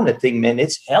corona thing, man,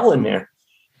 it's hell in there.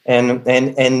 And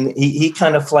he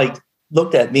kind of like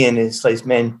looked at me and it's like,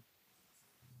 man,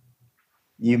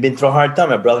 you've been through a hard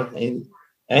time, my brother. And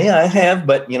yeah, I have,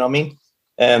 but you know what I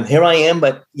mean? Here I am.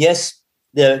 But yes,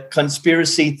 the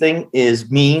conspiracy thing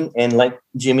is mean. And like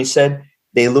Jimmy said,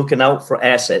 they're looking out for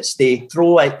assets. They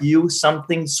throw at you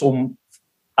something so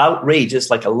outrageous,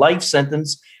 like a life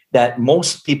sentence, that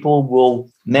most people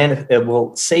will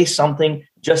say something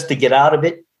just to get out of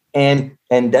it. And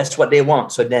that's what they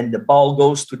want. So then the ball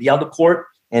goes to the other court.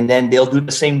 And then they'll do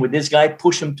the same with this guy,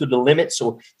 push him to the limit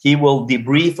so he will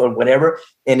debrief or whatever.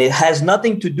 And it has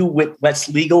nothing to do with what's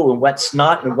legal and what's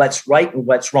not and what's right and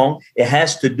what's wrong. It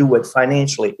has to do with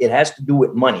financially. It has to do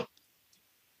with money,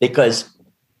 because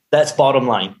that's bottom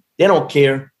line. They don't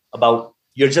care about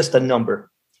you're just a number.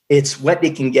 It's what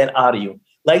they can get out of you.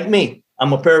 Like me,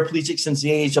 I'm a paraplegic since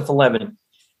the age of 11.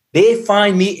 They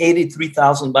fined me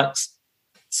 $83,000.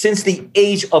 Since the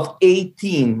age of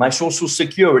 18, my Social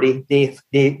Security,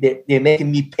 they're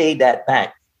making me pay that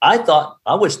back. I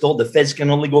was told the feds can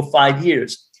only go 5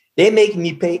 years. They're making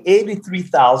me pay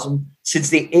 $83,000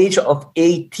 since the age of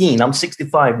 18. I'm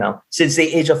 65 now, since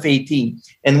the age of 18.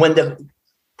 And when the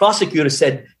prosecutor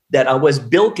said that I was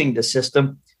bilking the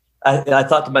system, I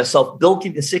thought to myself,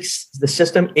 bilking the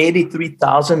system,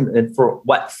 $83,000 for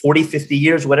what, 40, 50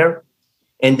 years, whatever.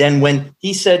 And then when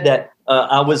he said that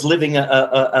I was living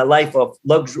a life of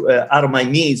luxury out of my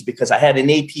means because I had an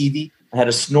ATV, I had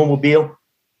a snowmobile,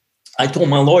 I told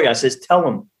my lawyer, I says, tell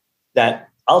him that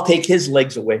I'll take his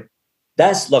legs away.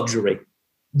 That's luxury.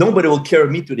 Nobody will carry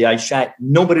me to the ice shack.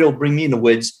 Nobody will bring me in the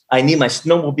woods. I need my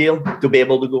snowmobile to be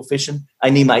able to go fishing.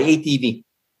 I need my ATV.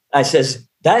 I says,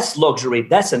 that's luxury.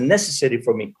 That's a necessity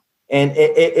for me. And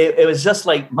it was just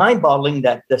like mind-boggling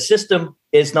that the system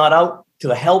is not out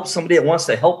to help somebody that wants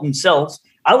to help themselves.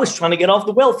 I was trying to get off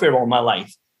the welfare all my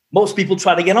life. Most people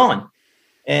try to get on.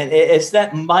 And it's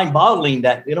that mind-boggling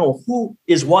that, you know, who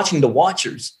is watching the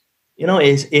watchers? You know,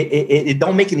 it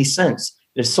don't make any sense.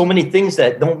 There's so many things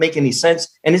that don't make any sense.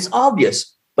 And it's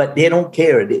obvious, but they don't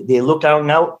care. They look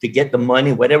out to get the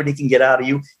money, whatever they can get out of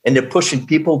you. And they're pushing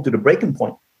people to the breaking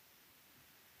point.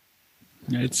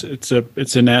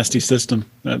 It's a nasty system.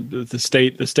 The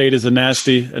state is a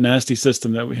nasty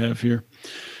system that we have here.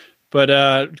 But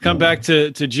come back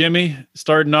to Jimmy.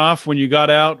 Starting off, when you got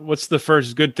out, what's the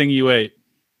first good thing you ate?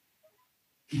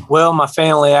 Well, my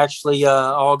family actually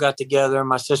all got together.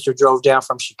 My sister drove down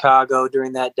from Chicago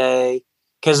during that day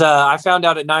because I found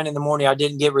out at 9 a.m. I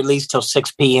didn't get released till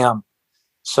 6 p.m.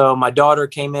 So my daughter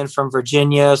came in from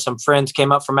Virginia. Some friends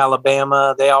came up from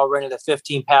Alabama. They all rented a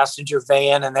 15-passenger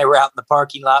van, and they were out in the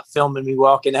parking lot filming me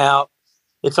walking out.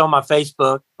 It's on my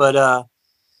Facebook. But,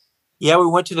 yeah, we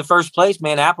went to the first place,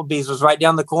 man. Applebee's was right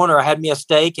down the corner. I had me a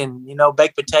steak and, you know,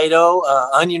 baked potato,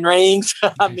 onion rings.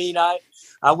 I mean, I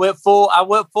went full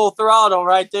throttle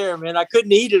right there, man. I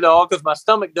couldn't eat it all because my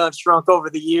stomach done shrunk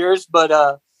over the years,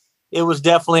 but it was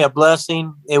definitely a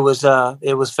blessing. It was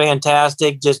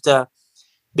fantastic. Just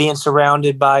being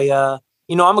surrounded by,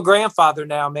 you know, I'm a grandfather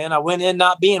now, man. I went in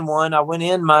not being one. I went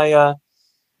in, my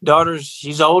daughter's,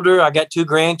 she's older. I got 2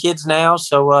 grandkids now.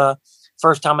 So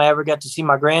first time I ever got to see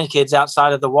my grandkids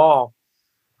outside of the wall.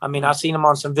 I mean, I've seen them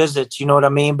on some visits, you know what I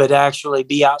mean? But actually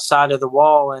be outside of the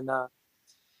wall. And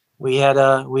we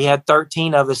had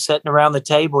 13 of us sitting around the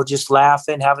table, just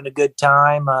laughing, having a good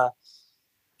time.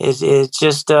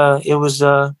 It was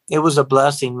a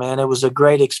blessing, man. It was a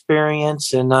great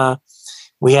experience. And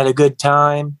we had a good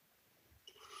time.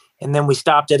 And then we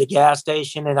stopped at a gas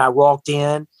station and I walked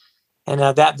in, and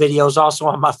that video is also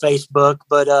on my Facebook,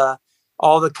 but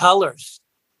all the colors.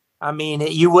 I mean,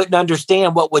 you wouldn't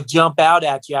understand what would jump out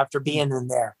at you after being in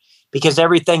there, because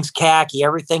everything's khaki,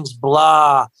 everything's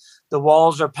blah. The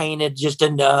walls are painted just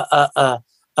in a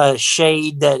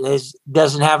shade that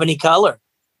doesn't have any color.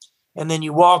 And then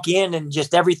you walk in and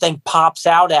just everything pops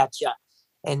out at you,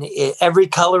 and every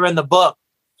color in the book.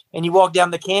 And you walk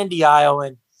down the candy aisle,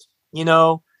 and, you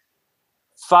know,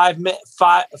 5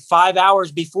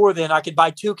 hours before then, I could buy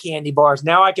 2 candy bars.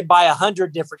 Now I could buy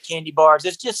 100 different candy bars.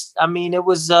 It's just, I mean, it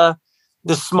was the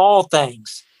small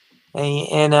things,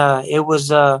 and it was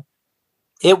and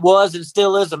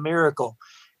still is a miracle.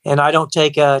 And I don't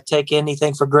take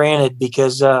anything for granted,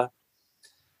 because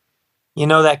you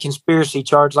know, that conspiracy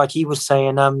charge, like he was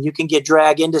saying, you can get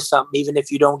dragged into something even if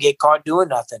you don't get caught doing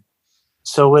nothing.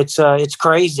 So it's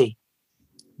crazy,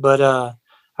 but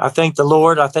I thank the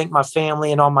Lord. I thank my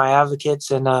family and all my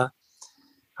advocates, and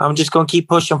I'm just going to keep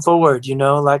pushing forward. You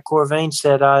know, like Corvain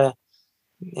said, I'm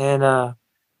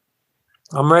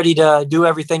ready to do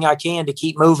everything I can to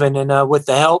keep moving. And with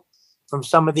the help from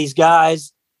some of these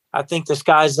guys, I think the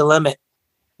sky's the limit.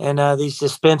 And these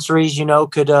dispensaries, you know,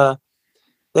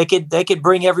 they could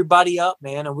bring everybody up,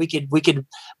 man, and we could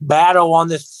battle on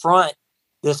this front,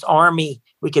 this army.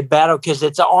 We could battle, because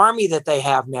it's an army that they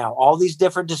have now. All these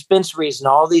different dispensaries and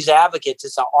all these advocates,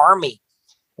 it's an army,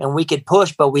 and we could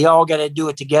push, but we all got to do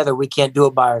it together. We can't do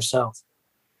it by ourselves.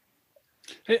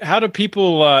 Hey, how do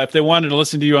people, if they wanted to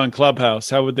listen to you on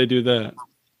Clubhouse, how would they do that?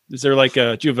 Is there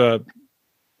do you have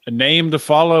a name to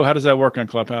follow? How does that work on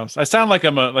Clubhouse? I sound like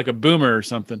I'm a boomer or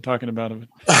something talking about it.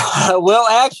 Well,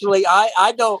 actually,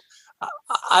 I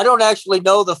don't actually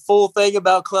know the full thing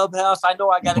about Clubhouse. I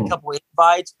know I got a couple of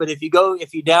invites, but if you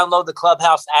download the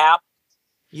Clubhouse app,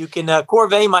 you can,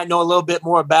 Corvain might know a little bit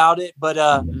more about it, but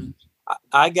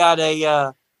I got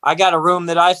a room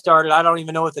that I started. I don't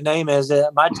even know what the name is.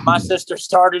 My sister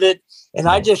started it, and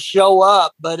I just show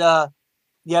up, but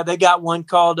yeah, they got one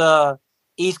called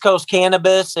East Coast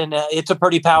Cannabis, and it's a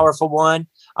pretty powerful one.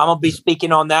 I'm going to be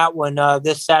speaking on that one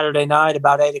this Saturday night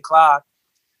about 8:00.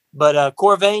 But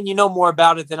Corvain, you know more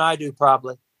about it than I do,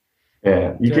 probably.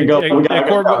 Yeah, you can go.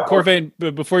 Corvain,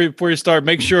 before you start,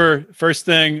 make sure first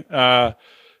thing,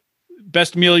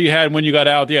 best meal you had when you got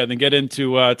out. Yeah, then get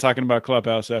into talking about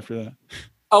Clubhouse after that.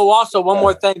 Oh, also one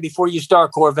more thing before you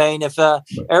start, Corvain. If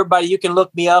everybody, you can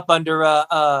look me up under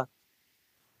my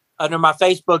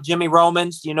Facebook, Jimmy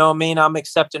Romans. You know what I mean? I'm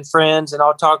accepting friends, and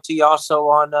I'll talk to you also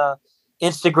on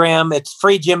Instagram. It's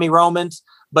free Jimmy Romans.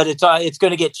 But it's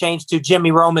going to get changed to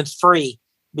Jimmy Romans Free,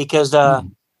 because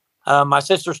my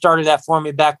sister started that for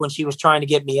me back when she was trying to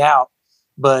get me out.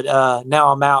 But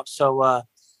now I'm out. So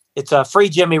it's free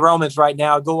Jimmy Romans right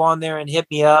now. Go on there and hit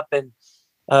me up and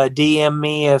DM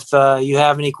me if you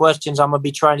have any questions. I'm going to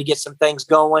be trying to get some things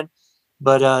going.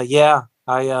 But yeah,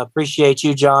 I appreciate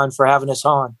you, John, for having us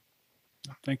on.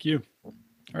 Thank you. All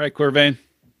right, Corvain.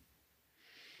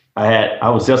 I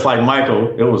was just like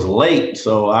Michael. It was late,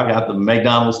 so I got the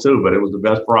McDonald's too, but it was the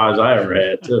best fries I ever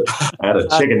had too. I had a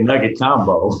chicken nugget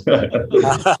combo. Yeah,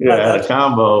 I had a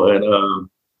combo, and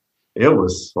it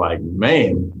was like,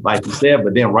 man, like you said.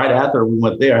 But then right after we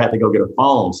went there, I had to go get a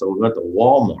phone, so we went to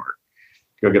Walmart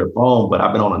to go get a phone. But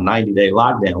I've been on a 90-day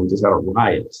lockdown. We just had a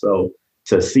riot, so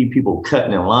to see people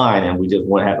cutting in line, and we just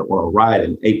had a riot,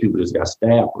 and 8 people just got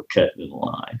stabbed for cutting in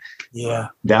line. Yeah,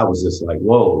 that was just like,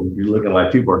 whoa, you're looking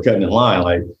like people are cutting in line.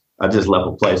 Like, I just left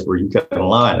a place where you cut in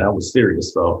line. I was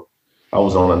serious. So I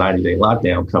was on a 90-day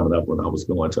lockdown coming up when I was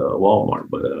going to Walmart.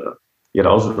 But yeah,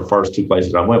 those were the first 2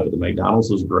 places I went. But the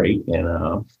McDonald's was great.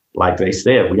 And like they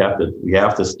said, we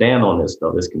have to stand on this,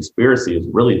 though. This conspiracy is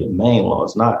really the main law.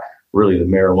 It's not really the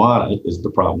marijuana is the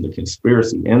problem. The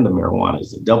conspiracy in the marijuana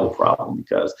is the double problem,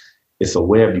 because it's a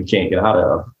web you can't get out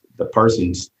of. The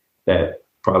persons that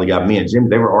probably got me and Jimmy,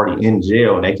 they were already in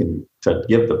jail, and they can to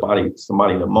give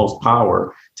somebody the most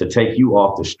power to take you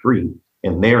off the street,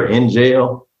 and they're in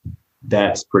jail.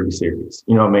 That's pretty serious.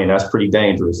 You know what I mean? That's pretty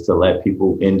dangerous to let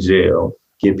people in jail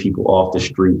get people off the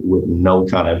street with no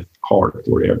kind of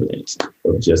hardcore evidence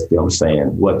of just them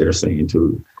saying what they're saying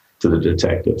to the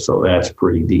detective. So that's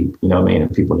pretty deep, you know what I mean?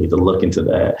 And people need to look into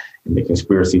that. And the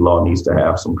conspiracy law needs to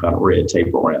have some kind of red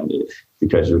tape around it,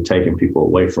 because you're taking people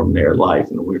away from their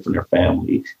life and away from their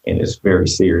family. And it's very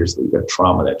seriously the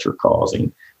trauma that you're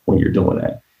causing when you're doing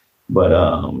that. But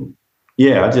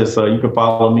yeah, I just, you can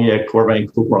follow me at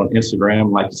Corvain Cooper on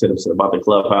Instagram. Like you said, about the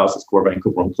Clubhouse, it's Corvain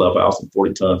Cooper on Clubhouse and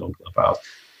 40 Tons on Clubhouse.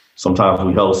 Sometimes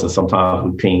we host and sometimes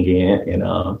we ping in,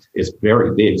 and it's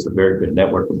very big. It's a very good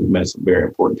network. We met some very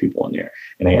important people on there,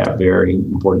 and they have very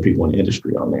important people in the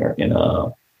industry on there. And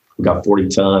we got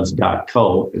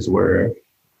 40tons.co is where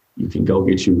you can go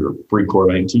get you your free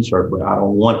Corvain t-shirt, but I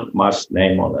don't want my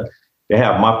name on it. They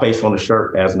have my face on the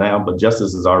shirt as now, but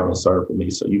justice has already been served for me.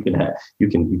 So you can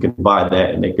buy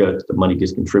that, and the money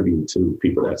gets contributed to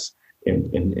people that's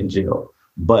in jail.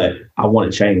 But I want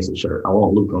to change the shirt. I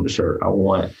want Luke on the shirt. I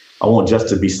want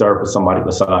justice to be served for somebody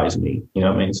besides me. You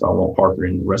know what I mean? So I want Parker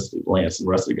and the rest of Lance and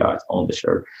the rest of the guys on the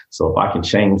shirt. So if I can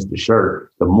change the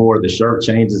shirt, the more the shirt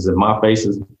changes and my face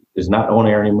is not on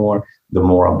there anymore, the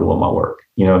more I'm doing my work.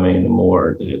 You know what I mean? The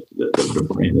more the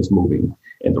brand is moving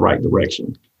in the right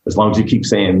direction. As long as you keep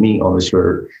saying me on the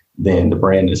shirt, then the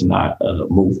brand does not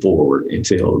move forward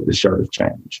until the shirt is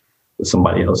changed. With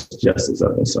somebody else's justice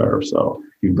up and served. So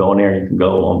you can go in there, you can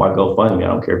go on my GoFundMe. I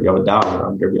don't care if you have $1, I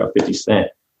don't care if you have 50 cents.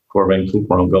 Corvain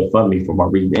Cooper on GoFundMe for my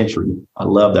re-entry. I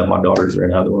love that my daughters are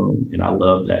in the other room, and I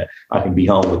love that I can be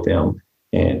home with them,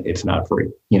 and it's not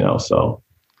free, so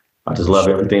I just love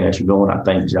everything that you're doing. I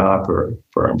thank John for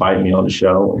inviting me on the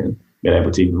show and being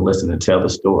able to even listen and tell the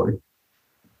story.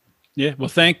 Yeah, well,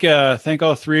 thank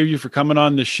all three of you for coming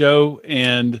on the show,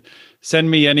 and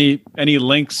send me any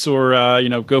links or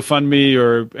GoFundMe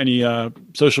or any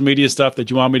social media stuff that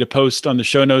you want me to post on the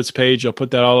show notes page. I'll put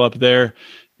that all up there,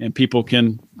 and people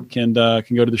can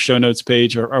go to the show notes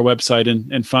page or our website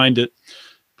and find it.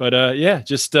 But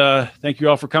just thank you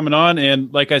all for coming on.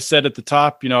 And like I said at the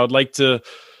top, I'd like to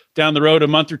down the road a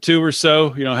month or two or so,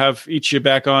 have each of you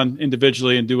back on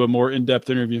individually and do a more in-depth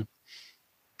interview.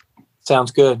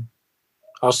 Sounds good.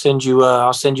 I'll send you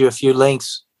a few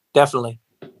links. Definitely.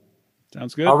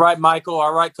 Sounds good. All right, Michael.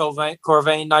 All right,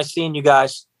 Corvain. Nice seeing you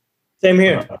guys. Same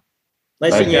here.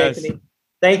 Nice seeing you, Anthony.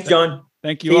 Thanks, John.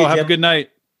 Thank you all. Have a good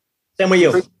night. Same with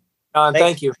you. John,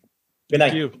 thank you. Good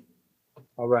night. Thank you.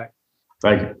 All right.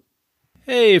 Thank you.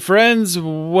 Hey, friends.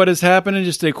 What is happening?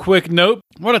 Just a quick note.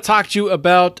 I want to talk to you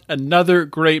about another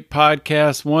great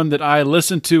podcast, one that I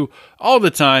listen to all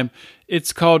the time.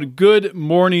 It's called Good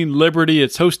Morning Liberty.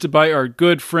 It's hosted by our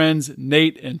good friends,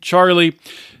 Nate and Charlie.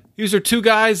 These are two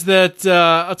guys that,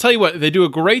 I'll tell you what, they do a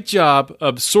great job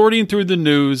of sorting through the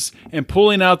news and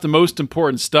pulling out the most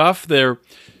important stuff. They're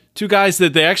two guys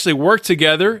that they actually work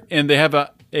together, and they have a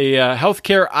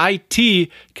healthcare IT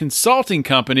consulting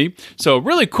company. So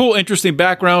really cool, interesting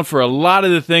background for a lot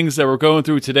of the things that we're going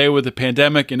through today with the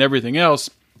pandemic and everything else.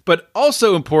 But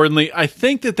also importantly, I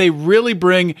think that they really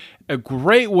bring a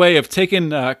great way of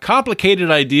taking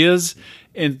complicated ideas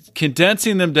and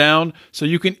condensing them down so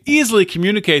you can easily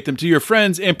communicate them to your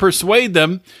friends and persuade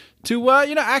them to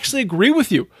actually agree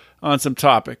with you on some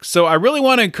topics. So I really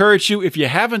want to encourage you, if you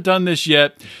haven't done this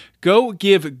yet, go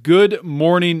give Good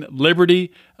Morning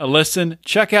Liberty a listen.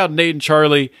 Check out Nate and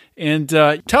Charlie, and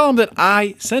tell them that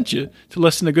I sent you to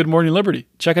listen to Good Morning Liberty.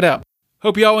 Check it out.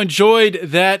 Hope you all enjoyed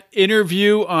that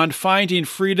interview on Finding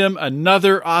Freedom.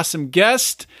 Another awesome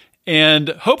guest. And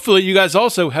hopefully you guys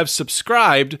also have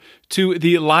subscribed to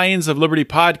the Lions of Liberty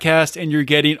podcast, and you're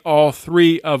getting all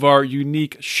three of our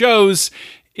unique shows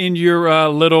in your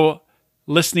little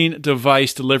listening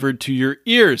device delivered to your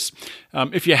ears.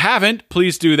 If you haven't,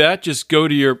 please do that. Just go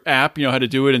to your app, you know how to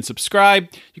do it, and subscribe.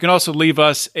 You can also leave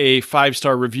us a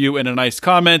 5-star review and a nice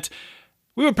comment.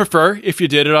 We would prefer if you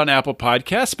did it on Apple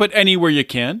Podcasts, but anywhere you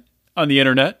can on the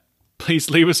internet, please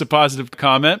leave us a positive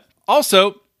comment.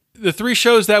 Also, the 3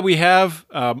 shows that we have,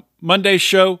 Monday's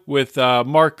show with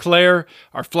Mark Claire,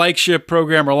 our flagship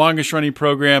program, our longest running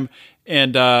program,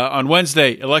 and on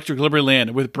Wednesday, Electric Liberty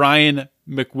Land with Brian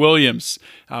McWilliams.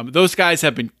 Those guys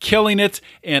have been killing it,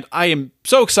 and I am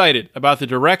so excited about the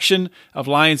direction of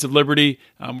Lions of Liberty.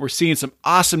 We're seeing some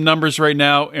awesome numbers right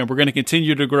now, and we're going to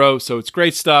continue to grow, so it's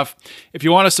great stuff. If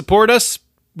you want to support us,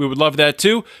 we would love that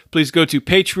too. Please go to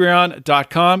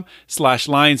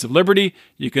patreon.com/Lions of Liberty.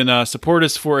 You can support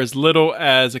us for as little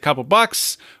as a couple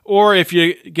bucks, or if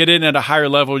you get in at a higher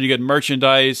level, you get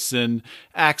merchandise and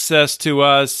access to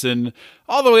us, and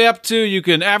all the way up to you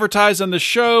can advertise on the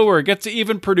show or get to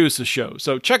even produce a show.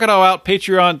 So check it all out,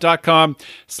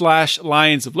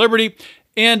 patreon.com/Lions of Liberty.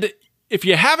 And if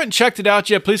you haven't checked it out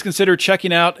yet, please consider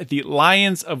checking out the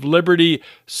Lions of Liberty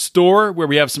store, where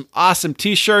we have some awesome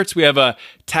t-shirts. We have a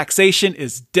Taxation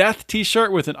is Death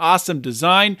t-shirt with an awesome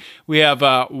design. We have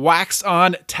a Wax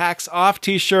On, Tax Off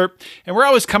t-shirt. And we're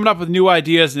always coming up with new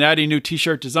ideas and adding new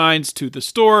t-shirt designs to the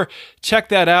store. Check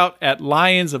that out at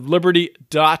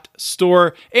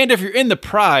lionsofliberty.store. And if you're in the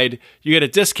Pride, you get a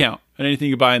discount on anything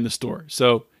you buy in the store.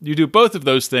 So you do both of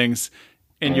those things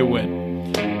and you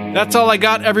win. That's all I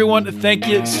got, everyone. Thank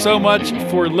you so much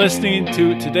for listening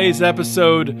to today's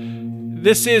episode.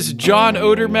 This is John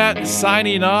Odermatt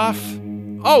signing off.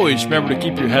 Always remember to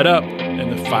keep your head up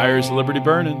and the fires of liberty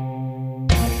burning.